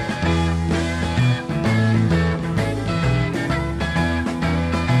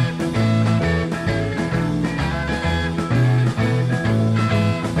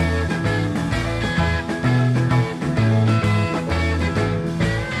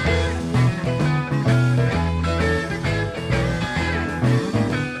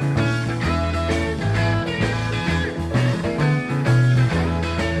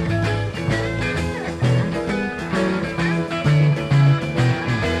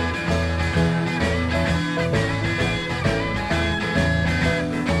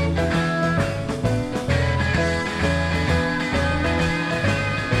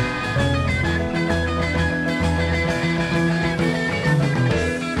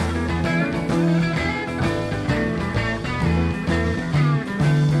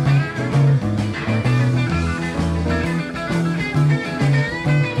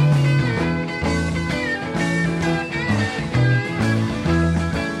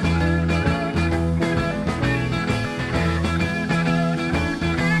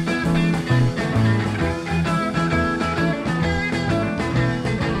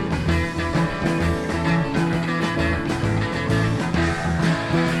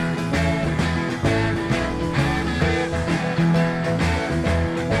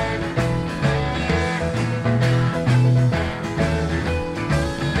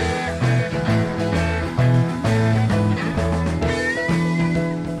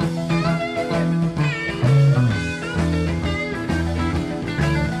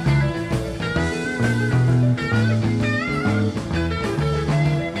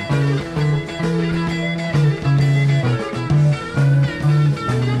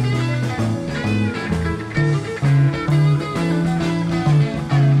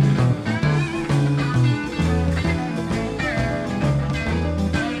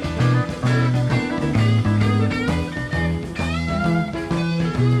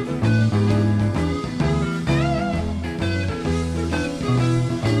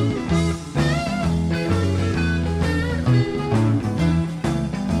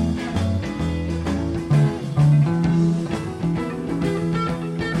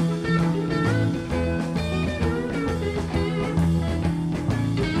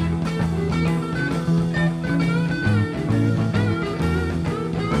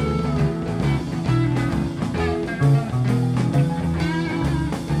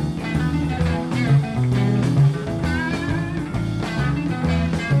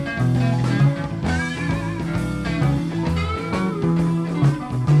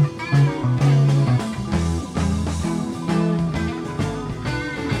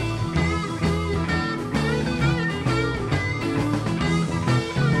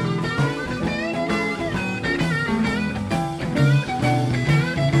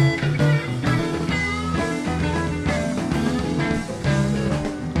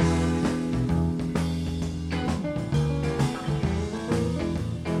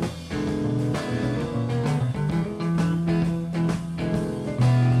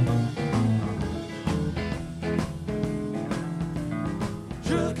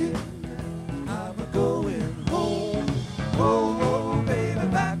 trucking. I'm going home. Whoa, whoa, baby,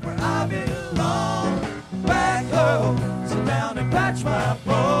 back where I belong. Back home, sit down and patch my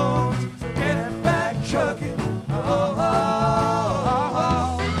bones. Get back trucking. Oh, oh, oh,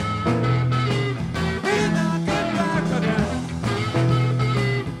 oh. He's not getting back trucking.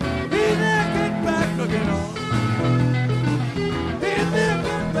 He's not getting back trucking on. He's not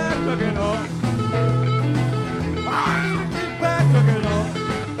getting back trucking on. Get back trucking on.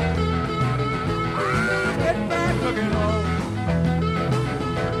 Get back trucking on.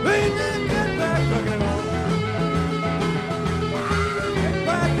 He's not getting back trucking on. Get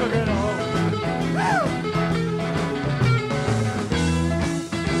back trucking on. Woo!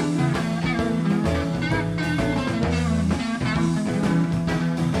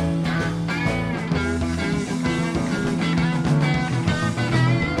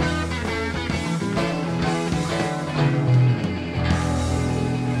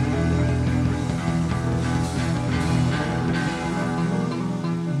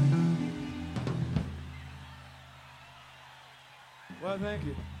 Well, thank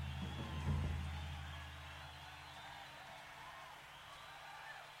you.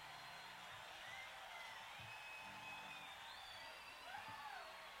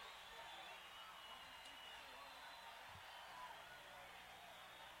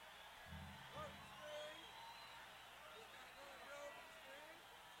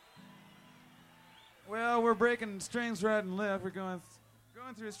 Well, we're breaking strings right and left. We're going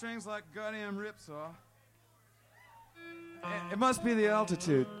through strings like a goddamn ripsaw. It must be the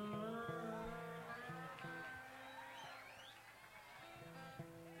altitude.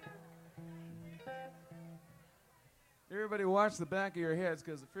 Everybody watch the back of your heads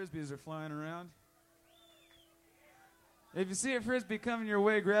because the frisbees are flying around. If you see a frisbee coming your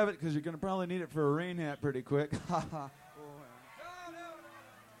way, grab it because you're going to probably need it for a rain hat pretty quick. Ha ha.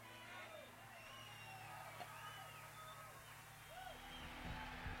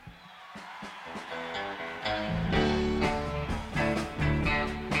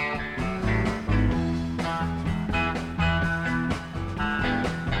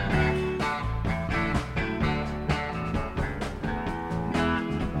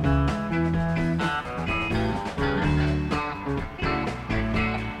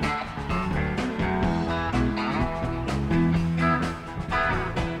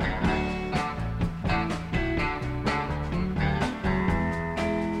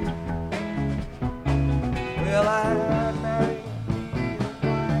 Well, I married a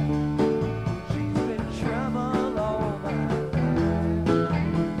wife. She's been trouble all my life.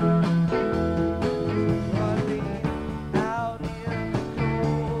 Running out in the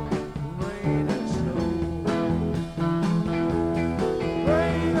cold, rain and snow.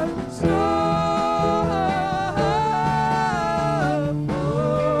 Rain and snow.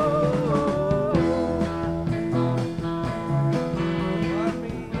 Run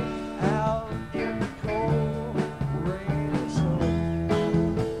me out in the cold, rain and snow.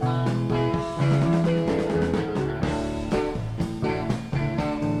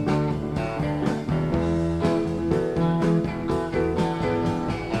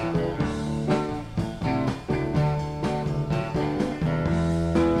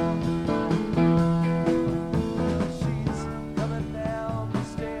 She's coming down the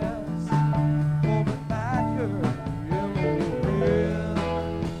stairs, holding back her yellow hair.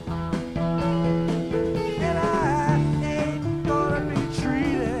 And I ain't gonna be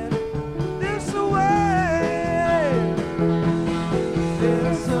treated this way.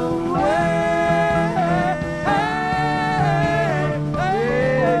 This way.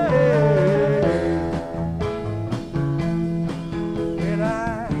 And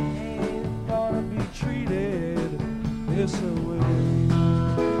I ain't gonna be treated this way.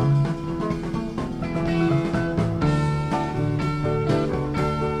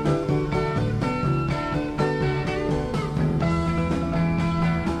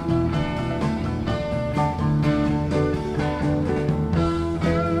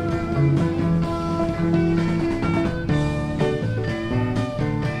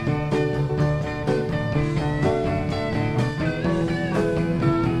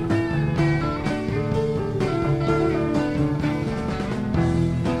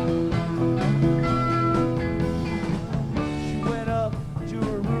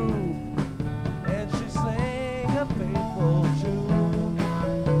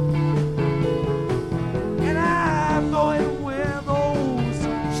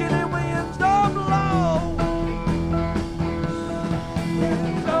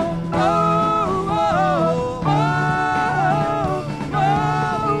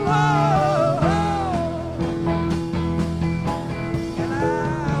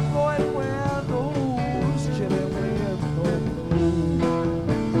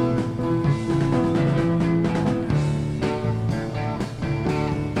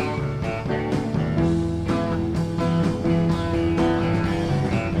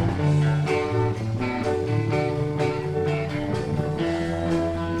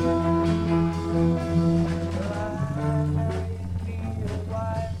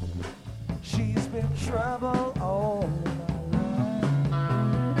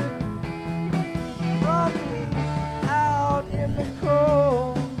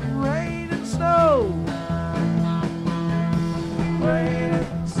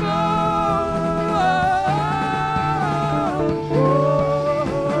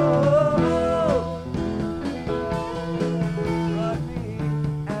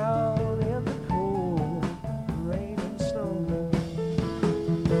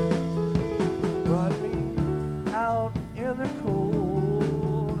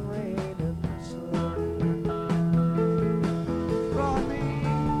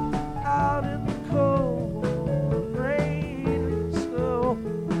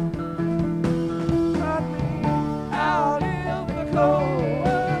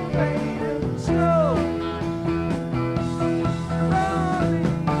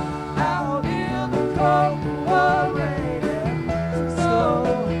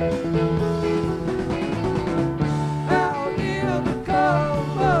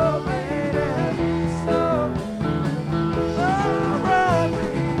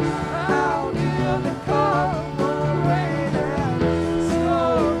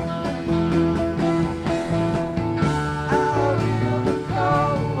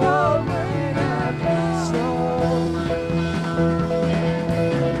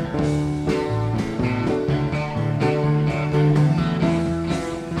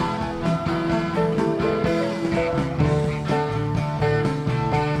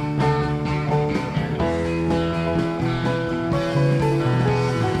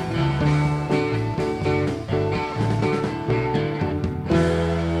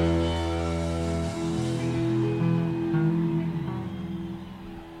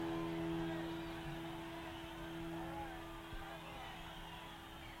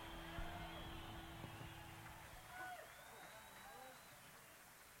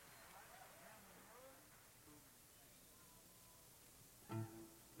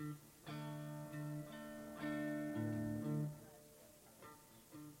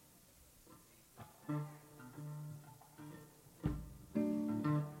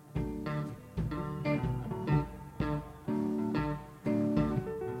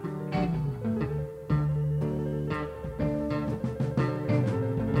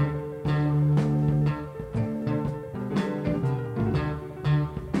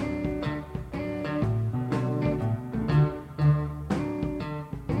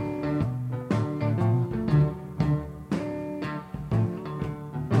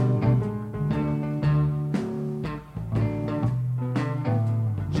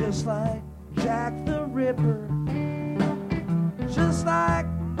 just like Jack the Ripper, just like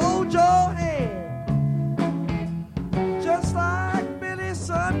Mojo Head, just like Billy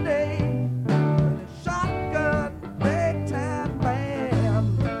Sunday, and a shotgun big time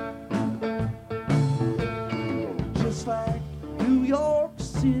band, just like New York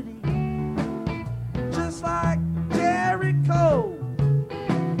City, just like Jericho.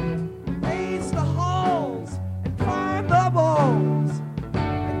 Pace the halls and climb the walls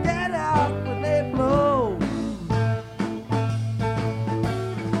and get out when they blow.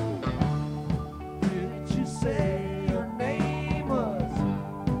 Did you say your name was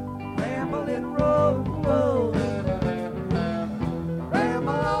Ramblin' Road? Ramble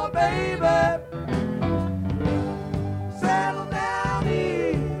on, baby. Settle down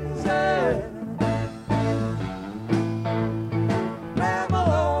easy.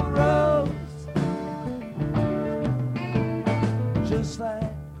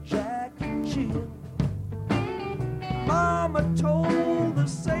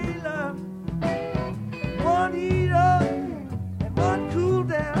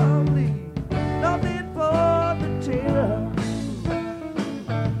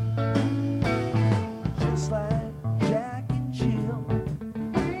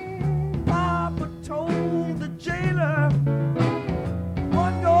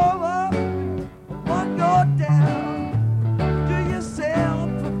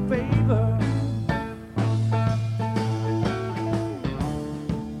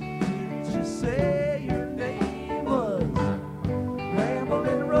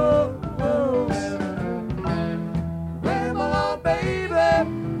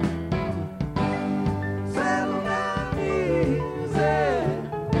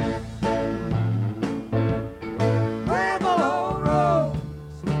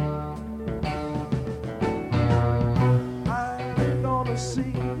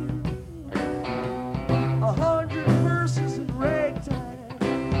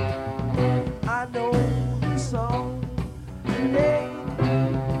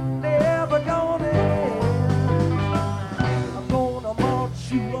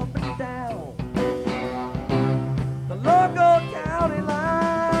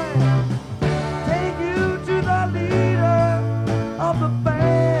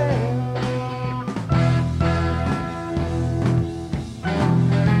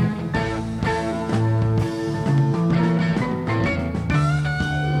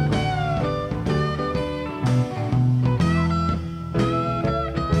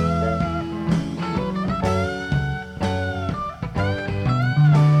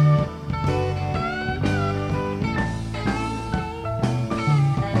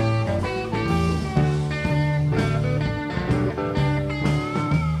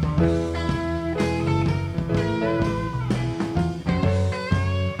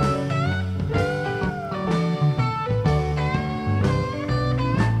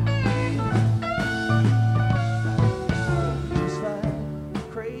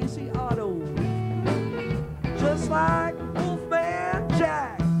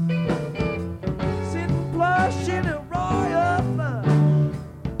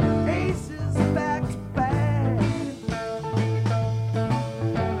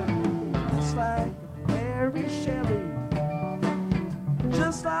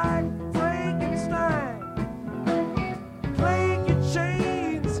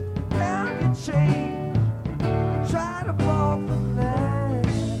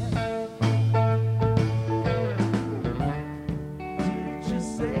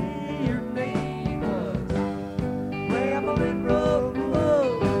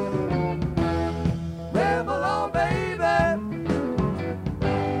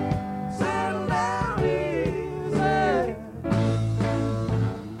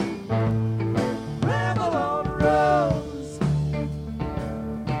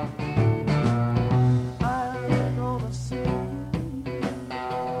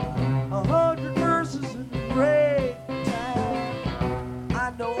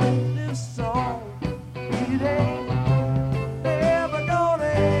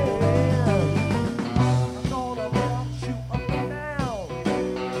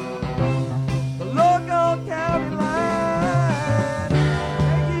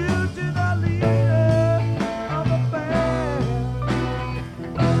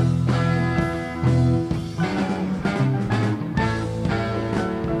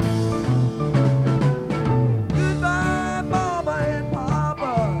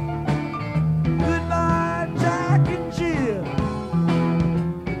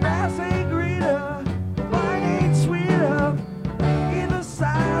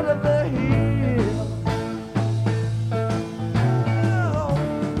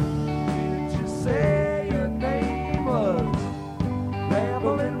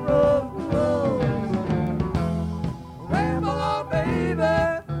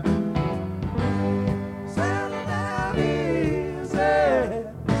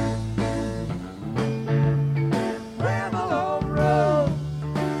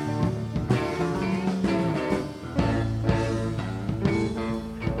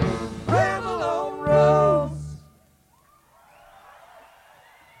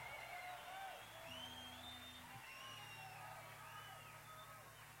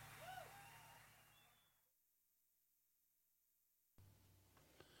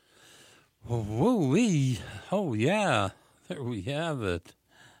 Woo-wee. Oh, yeah. There we have it.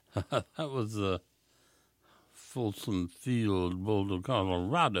 That was Folsom Field, Boulder,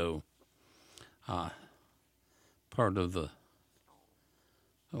 Colorado. Part of the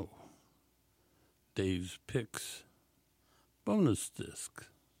Dave's Picks bonus disc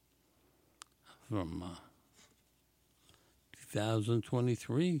from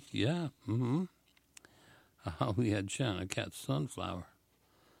 2023. Yeah. We had Shanna Cat Sunflower.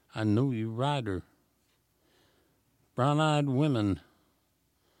 I Know You Rider. Brown-Eyed Women.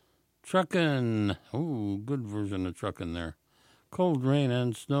 Truckin'. Oh, good version of Truckin' there. Cold Rain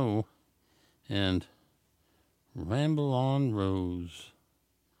and Snow. And Ramble on Rose.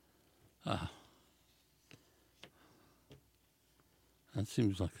 That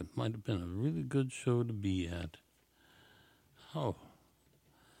seems like it might have been a really good show to be at. Oh.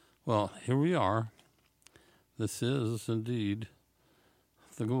 Well, here we are. This is indeed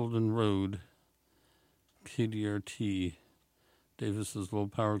the Golden Road, KDRT, Davis's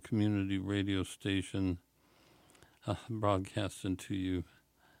low-power community radio station, broadcasting to you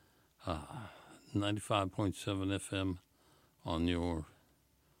 95.7 FM on your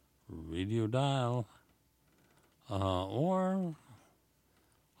radio dial, or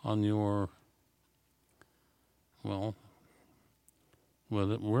on your, well,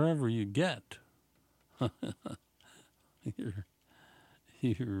 wherever you get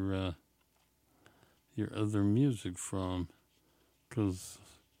your other music from, because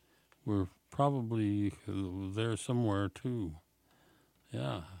we're probably there somewhere too.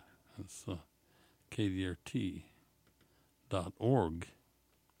 Yeah, it's KDRT.org.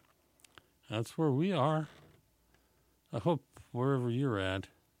 That's where we are. I hope wherever you're at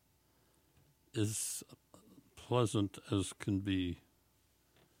is pleasant as can be.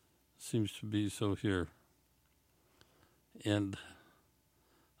 Seems to be so here. And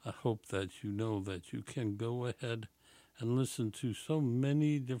I hope that you know that you can go ahead and listen to so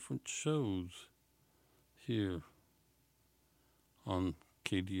many different shows here on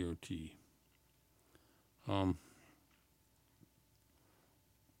KDRT.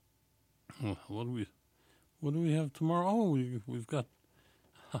 What do we have tomorrow? Oh, we've got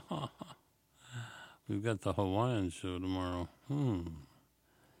we've got the Hawaiian show tomorrow.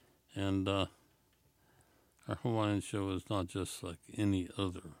 And our Hawaiian show is not just like any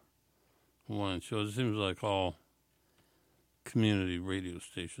other Hawaiian show. It seems like all community radio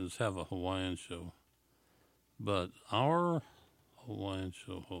stations have a Hawaiian show. But our Hawaiian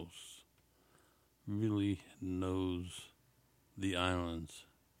show host really knows the islands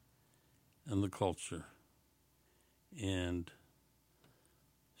and the culture. And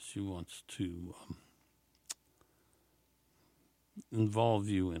she wants to involve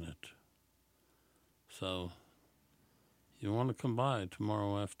you in it. So, you want to come by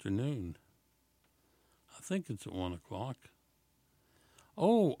tomorrow afternoon? I think it's at 1 o'clock.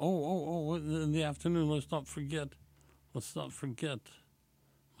 Oh, in the afternoon, let's not forget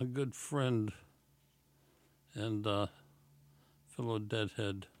my good friend and fellow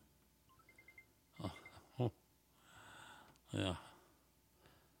deadhead. Yeah.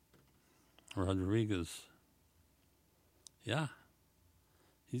 Rodriguez. Yeah.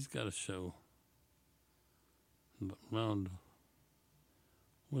 He's got a show. Around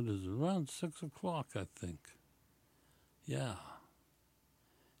 6 o'clock, I think. Yeah.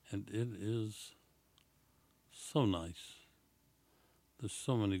 And it is so nice. There's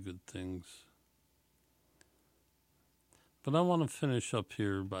so many good things. But I want to finish up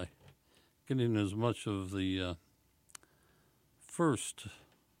here by getting as much of the first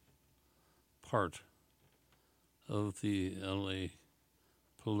part of the LA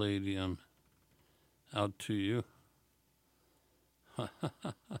Palladium out to you.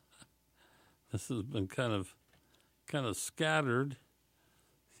 This has been kind of scattered.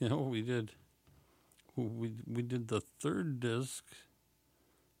 You know, we did the third disc.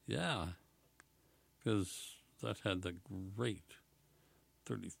 Yeah, because that had the great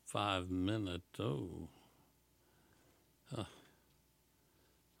 35-minute.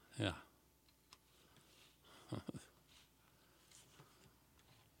 Yeah.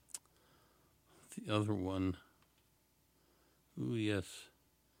 The other one. Ooh, yes.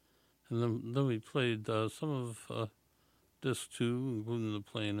 And then we played some of disc 2, including the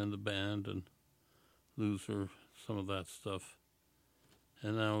playing in the band and Loser, some of that stuff.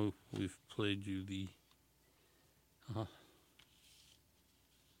 And now we've played you the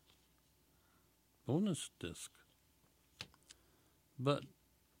bonus disc. But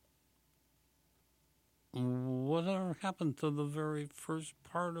whatever happened to the very first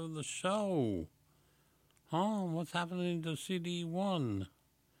part of the show? What's happening to CD1?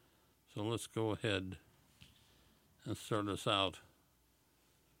 So let's go ahead and start us out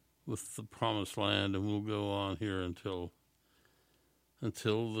with the Promised Land, and we'll go on here until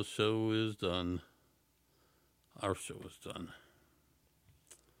the show is done. Our show is done.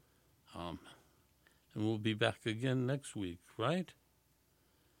 And we'll be back again next week, right?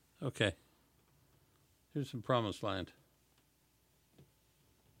 Okay. Here's some Promised Land.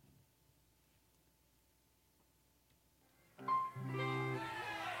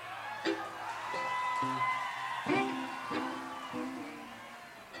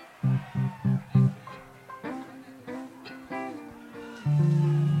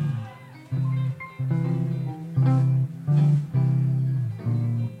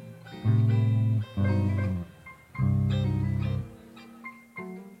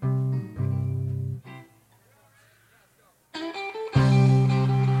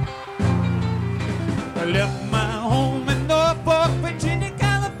 I left my home in Norfolk, Virginia,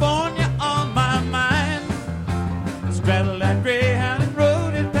 California on my mind. Straddled that Greyhound and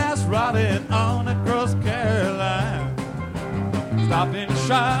rode it past Raleigh and on across Carolina. Stopped in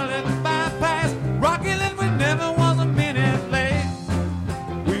Charlotte, bypass Rockland, we never was a minute late.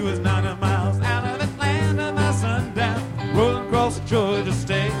 We was 90 miles out of Atlanta by sundown, rolling across the Georgia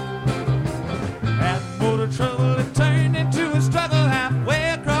state. Had motor trouble, it turned into a struggle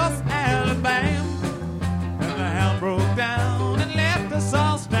halfway across Alabama. Broke down and left us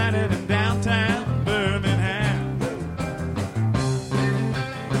all stranded in downtown Birmingham.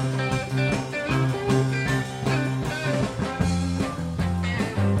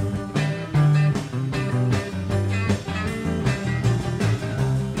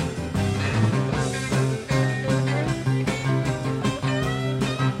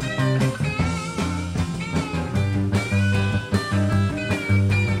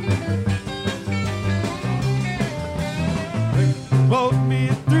 Boat me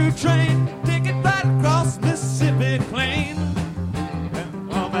through train, ticket right across Mississippi plain.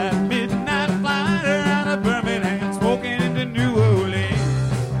 And on that midnight flight out of Birmingham, smoking into New Orleans.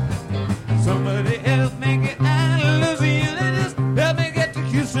 Somebody help me get out of Louisiana, just help me get to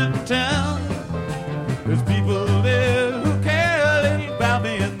Houston town. There's people there who care a little about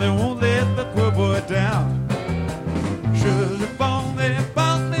me, and they won't let the poor boy down. Should have bought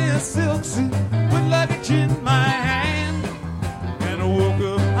me a silk suit with luggage in my hand. I woke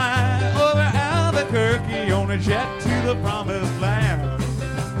up high over Albuquerque on a jet to the Promised Land.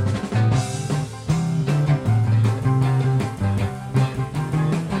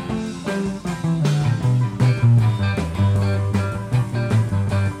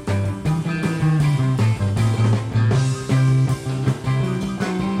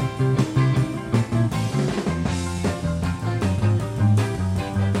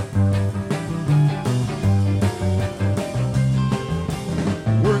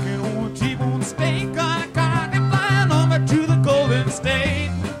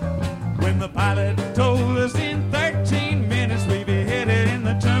 Pilot told us in 13 minutes we'd be headed in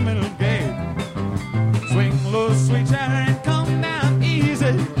the terminal gate. Swing low, sweet chatter, and come down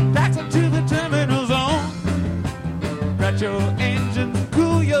easy. Taxi to the terminal zone. Cut your engines,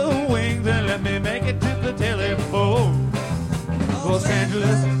 cool your wings, and let me make it to the telephone. Los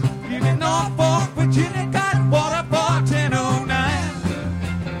Angeles, Union, Norfolk, Virginia, got water for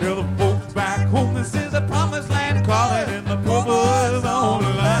 1009. Tell the folks back home this is the Promised Land, call it, and the poor boys on the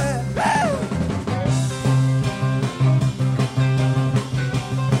line.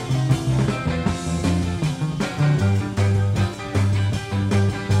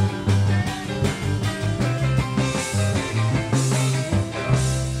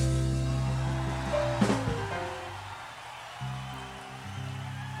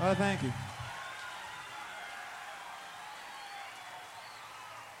 Thank you.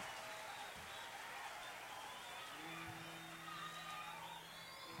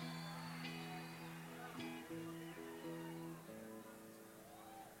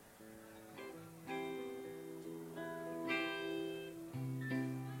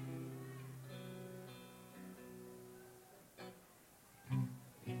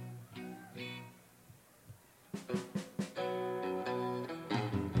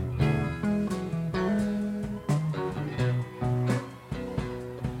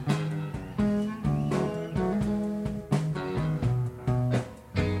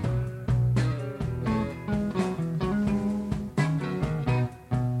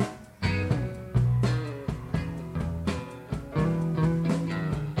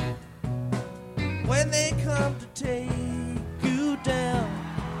 When they come to take you down,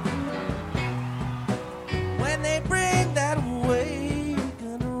 when they bring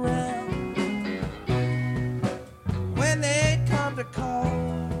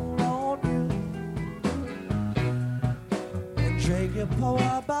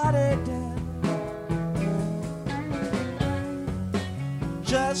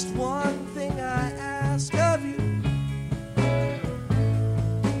Just one thing I ask of you.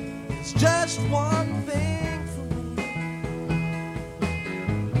 It's just one thing for me.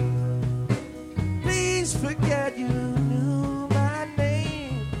 Please forget you knew my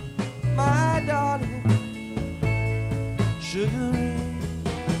name, my darling, Sugar Ray.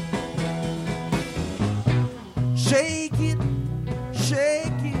 Shake it,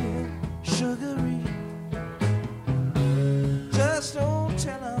 Sugar Ray. Just don't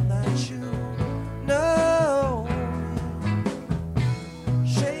tell them that you know.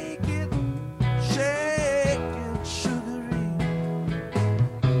 Shake it, Sugar Ray.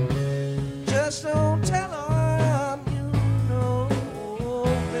 Just don't tell them you know,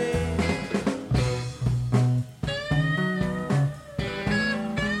 baby.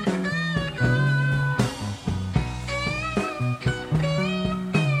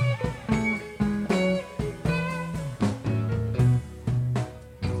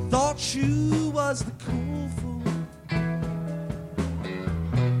 Thought you was the cool fool,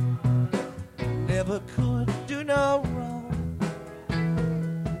 never could do no wrong.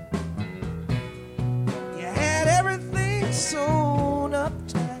 You had everything sewn up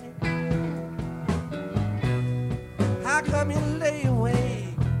tight. How come you lay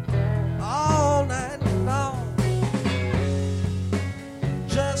awake all night long?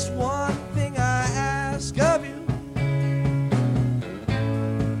 Just one thing I ask of you.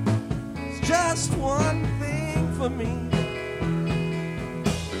 Just one thing for me.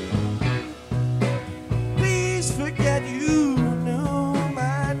 Please forget you knew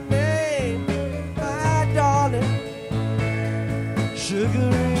my name, my darling, Sugar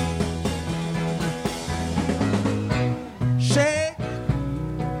Ray. Shake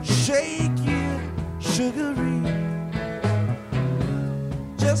it, Sugar Ray.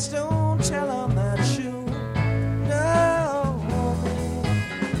 Just don't tell them that you know.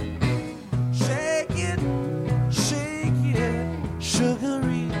 Shake it, Sugar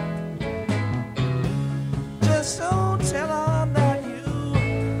Ray. Just don't tell them that you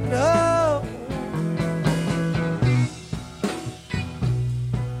know.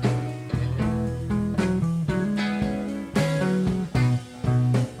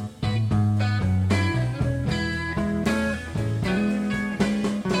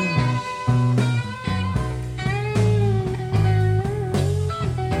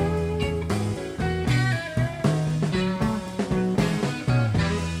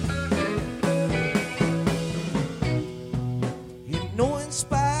 You know, in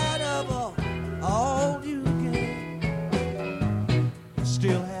spite of all you get, you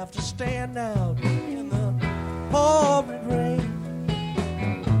still have to stand out in the pouring rain.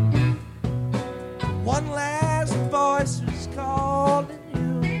 One last voice is calling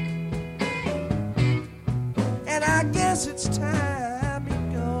you, and I guess it's time you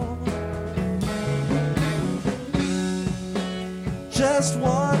go. Just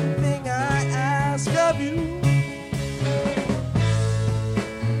one thing I ask of you.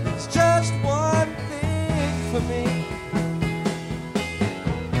 It's just one thing for me.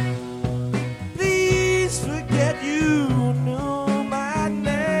 Please forget you knew my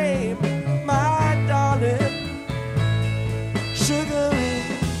name, my darling, Sugar Ray.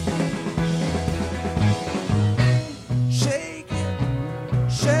 Shake it,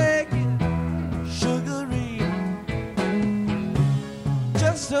 Sugar Ray.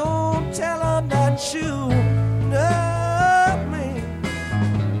 Just don't tell them that you know me.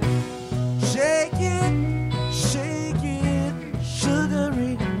 Shake it, Sugar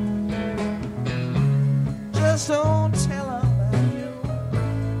Ray. Just don't tell them that you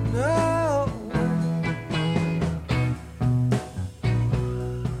know.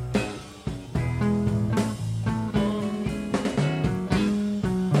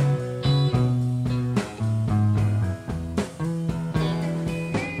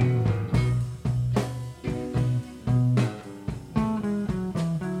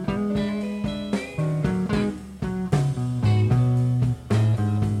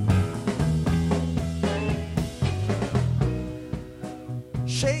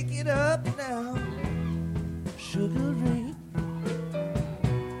 Shake it up now, Sugar Ray.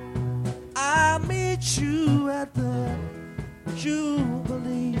 I'll meet you at the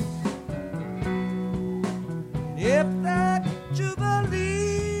Jubilee. If that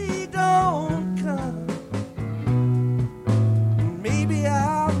Jubilee don't come, maybe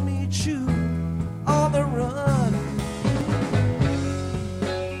I'll meet you on the run.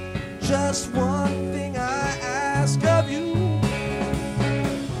 Just one thing I ask of you.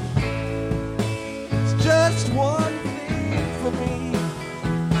 Just one thing for me.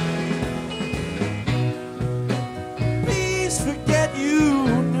 Please forget you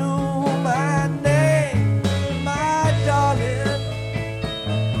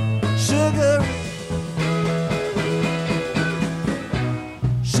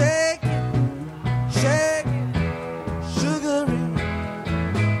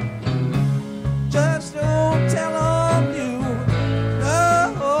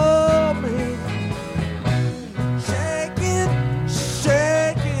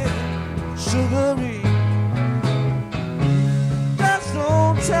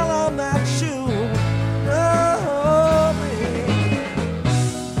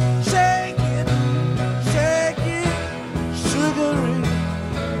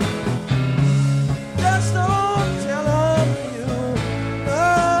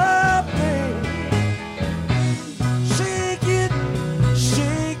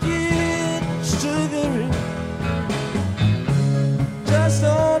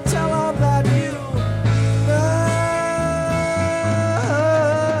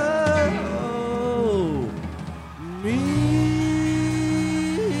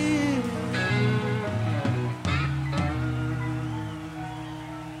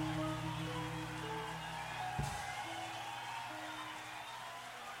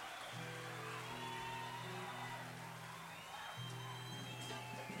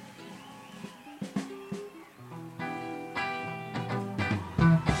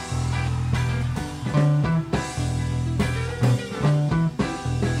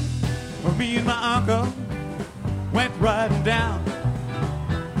Me and my uncle went riding down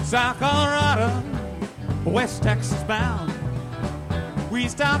South Colorado, West Texas bound. We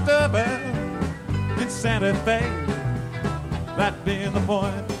stopped over in Santa Fe, that being the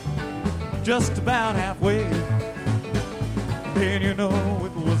point, just about halfway. And you know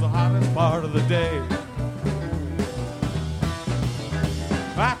it was the hottest part of the day.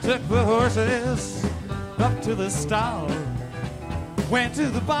 I took the horses up to the stall, went to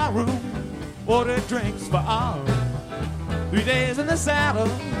the barroom, ordered drinks for all. 3 days in the saddle,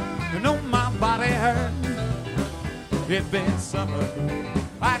 you know my body hurt. It'd been summer,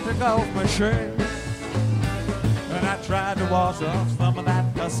 I took off my shirt, and I tried to wash off some of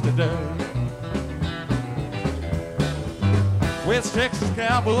that dusty dirt. West Texas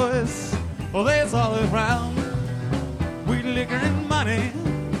cowboys, well, they's all around. We liquor and money,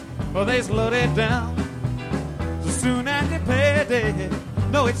 well, they's loaded down. So soon after payday,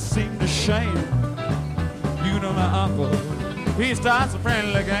 no, it seemed a shame. You know my uncle, he starts a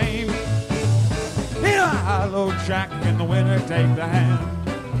friendly game. You know I load Jack in the winter, take the hand.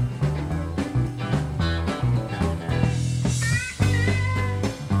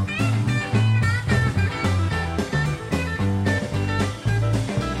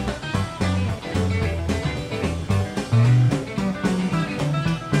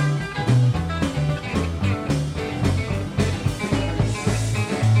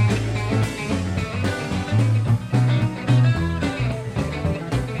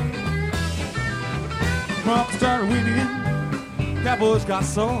 Started winning, cowboys got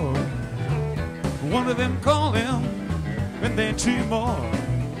sore. One of them called him, and then two more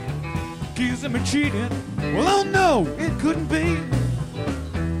accused him of cheating. Well, oh no, it couldn't be.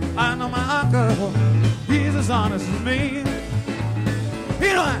 I know my uncle, he's as honest as me.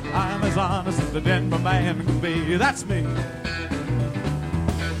 You know I'm as honest as the Denver man can be. That's me.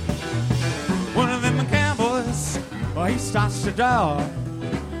 One of them cowboys, well, he starts to draw.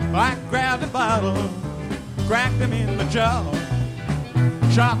 I grabbed a bottle, cracked him in the jaw,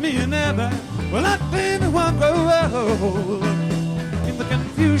 shot me another. Well, I think one go. In the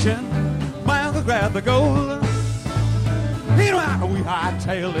confusion, my uncle grabbed the gold. You know how we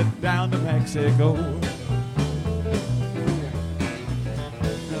hightailed it down to Mexico.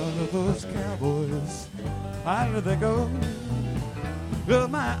 None of those cowboys, how did they go? Well,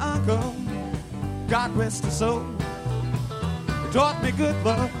 my uncle, God rest his soul, taught me good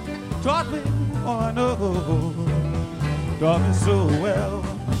love, taught me, oh I know, taught me so well.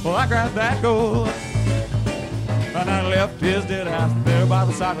 Well, I grabbed that gold, and I left his dead ass there by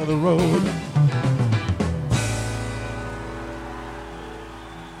the side of the road.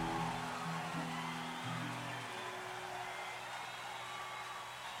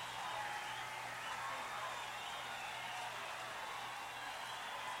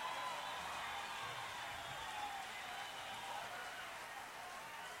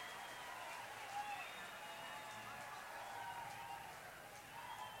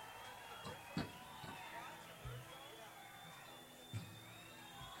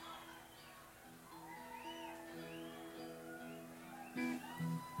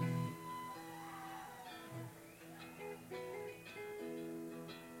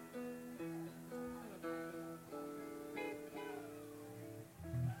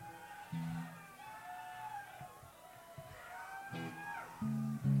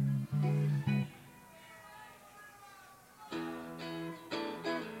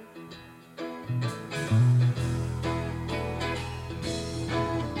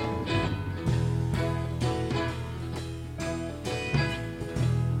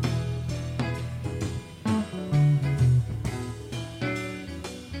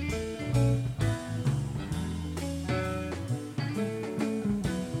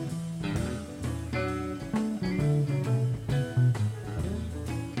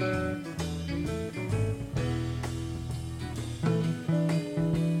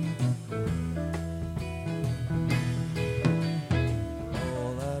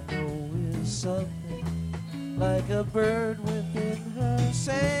 Something like a bird within her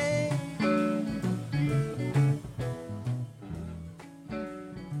sing.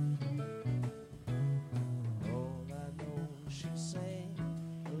 All I know she sang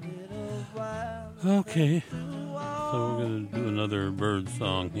a little while. Okay, so we're going to do another bird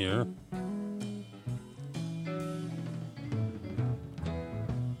song here.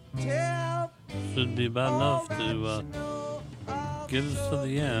 Should be about enough to get us to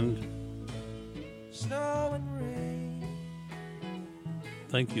the end. Snow and rain.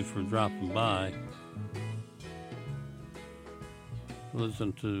 Thank you for dropping by.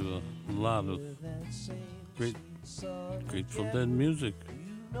 Listen to a lot of great Grateful Dead music.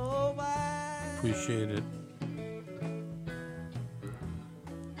 You know why appreciate it.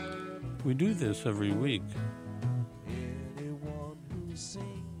 We do this every week. Anyone who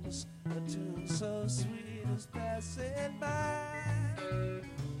sings a tune so sweet is passing by.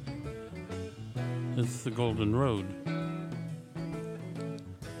 It's the Golden Road.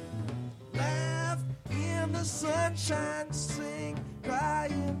 Laugh in the sunshine, sing, cry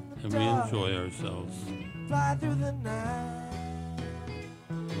in the And we dark, enjoy ourselves. fly through the night.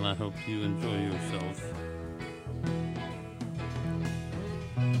 And I hope you enjoy yourself.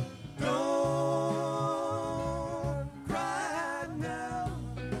 Don't cry now.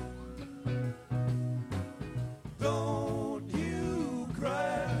 Don't you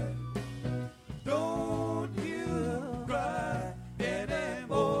cry. Don't you cry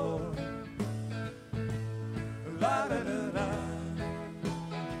anymore. La da da da.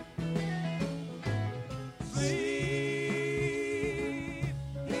 Sleep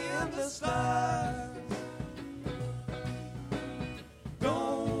in the stars.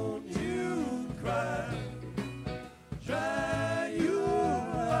 Don't you cry. Dry your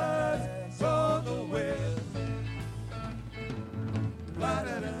eyes for the wind. La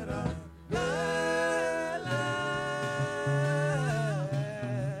da da da. La la.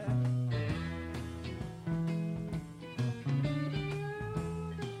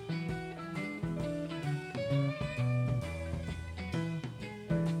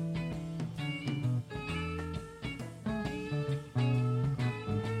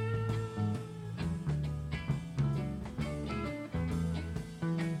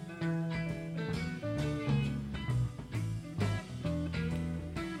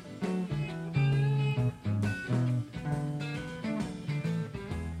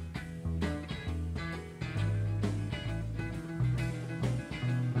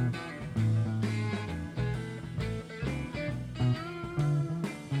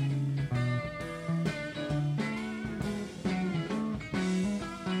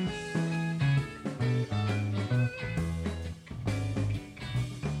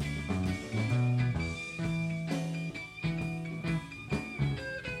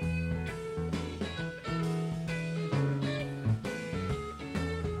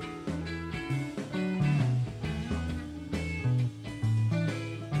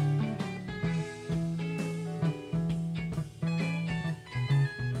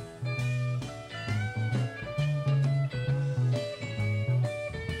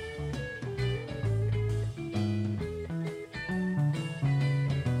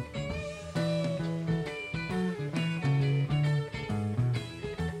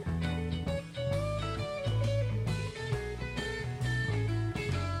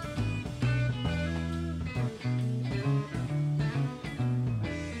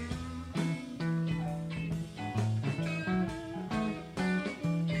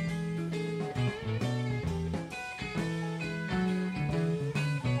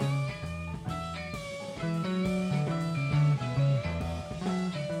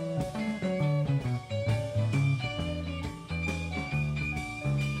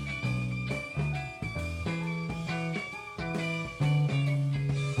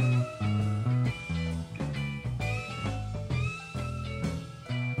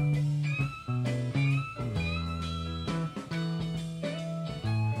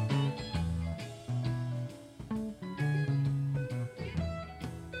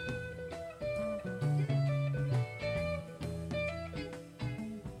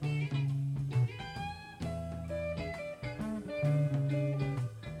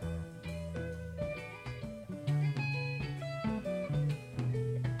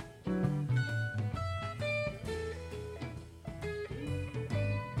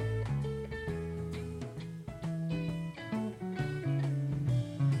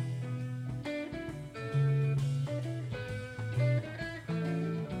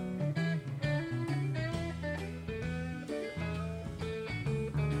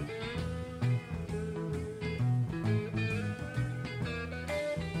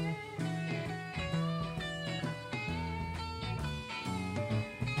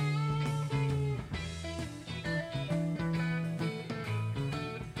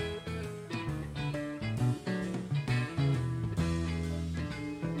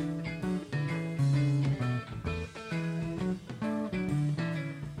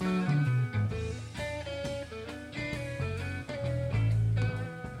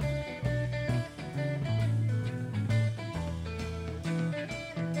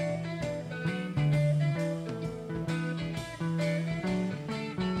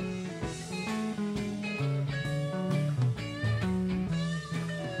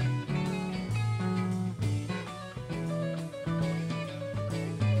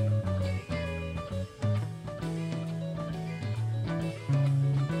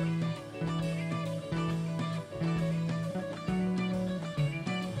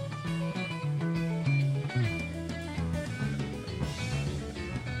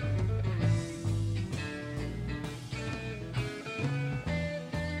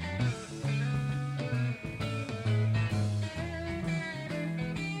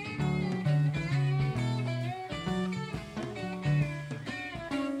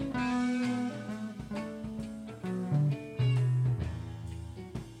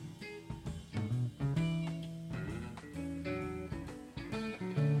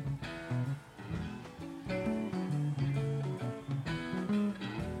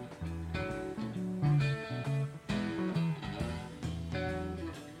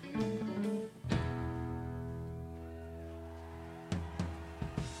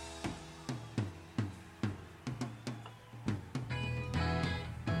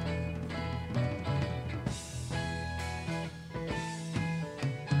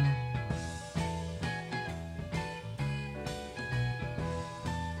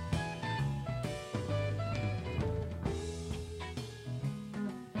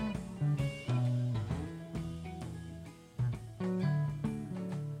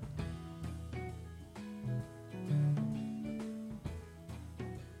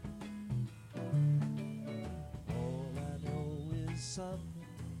 something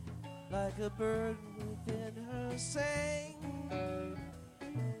like a bird within her sing.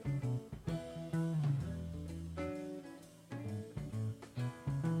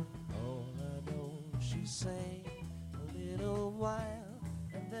 All I know, she sang a little while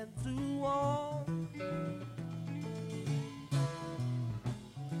and then flew on.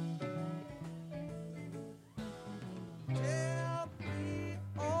 Tell me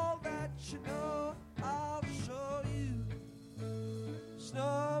all that you know, I'll show you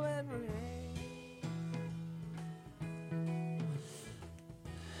snow and rain.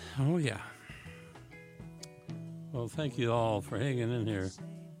 Oh, yeah. Well, thank you all for hanging in here,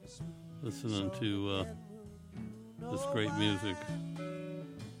 listening to this great music.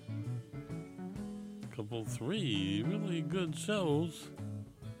 Couple 3 really good shows.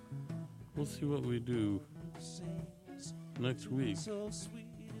 We'll see what we do next week as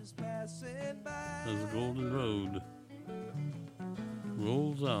Golden Road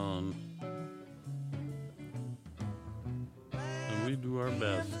rolls on, and we do our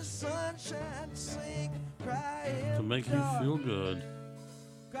best to make you feel good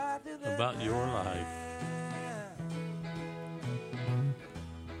about your life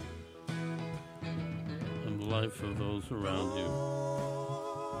and the life of those around you.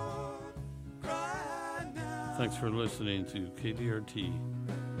 Thanks for listening to KDRT,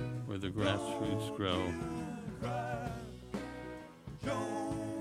 where the grassroots grow.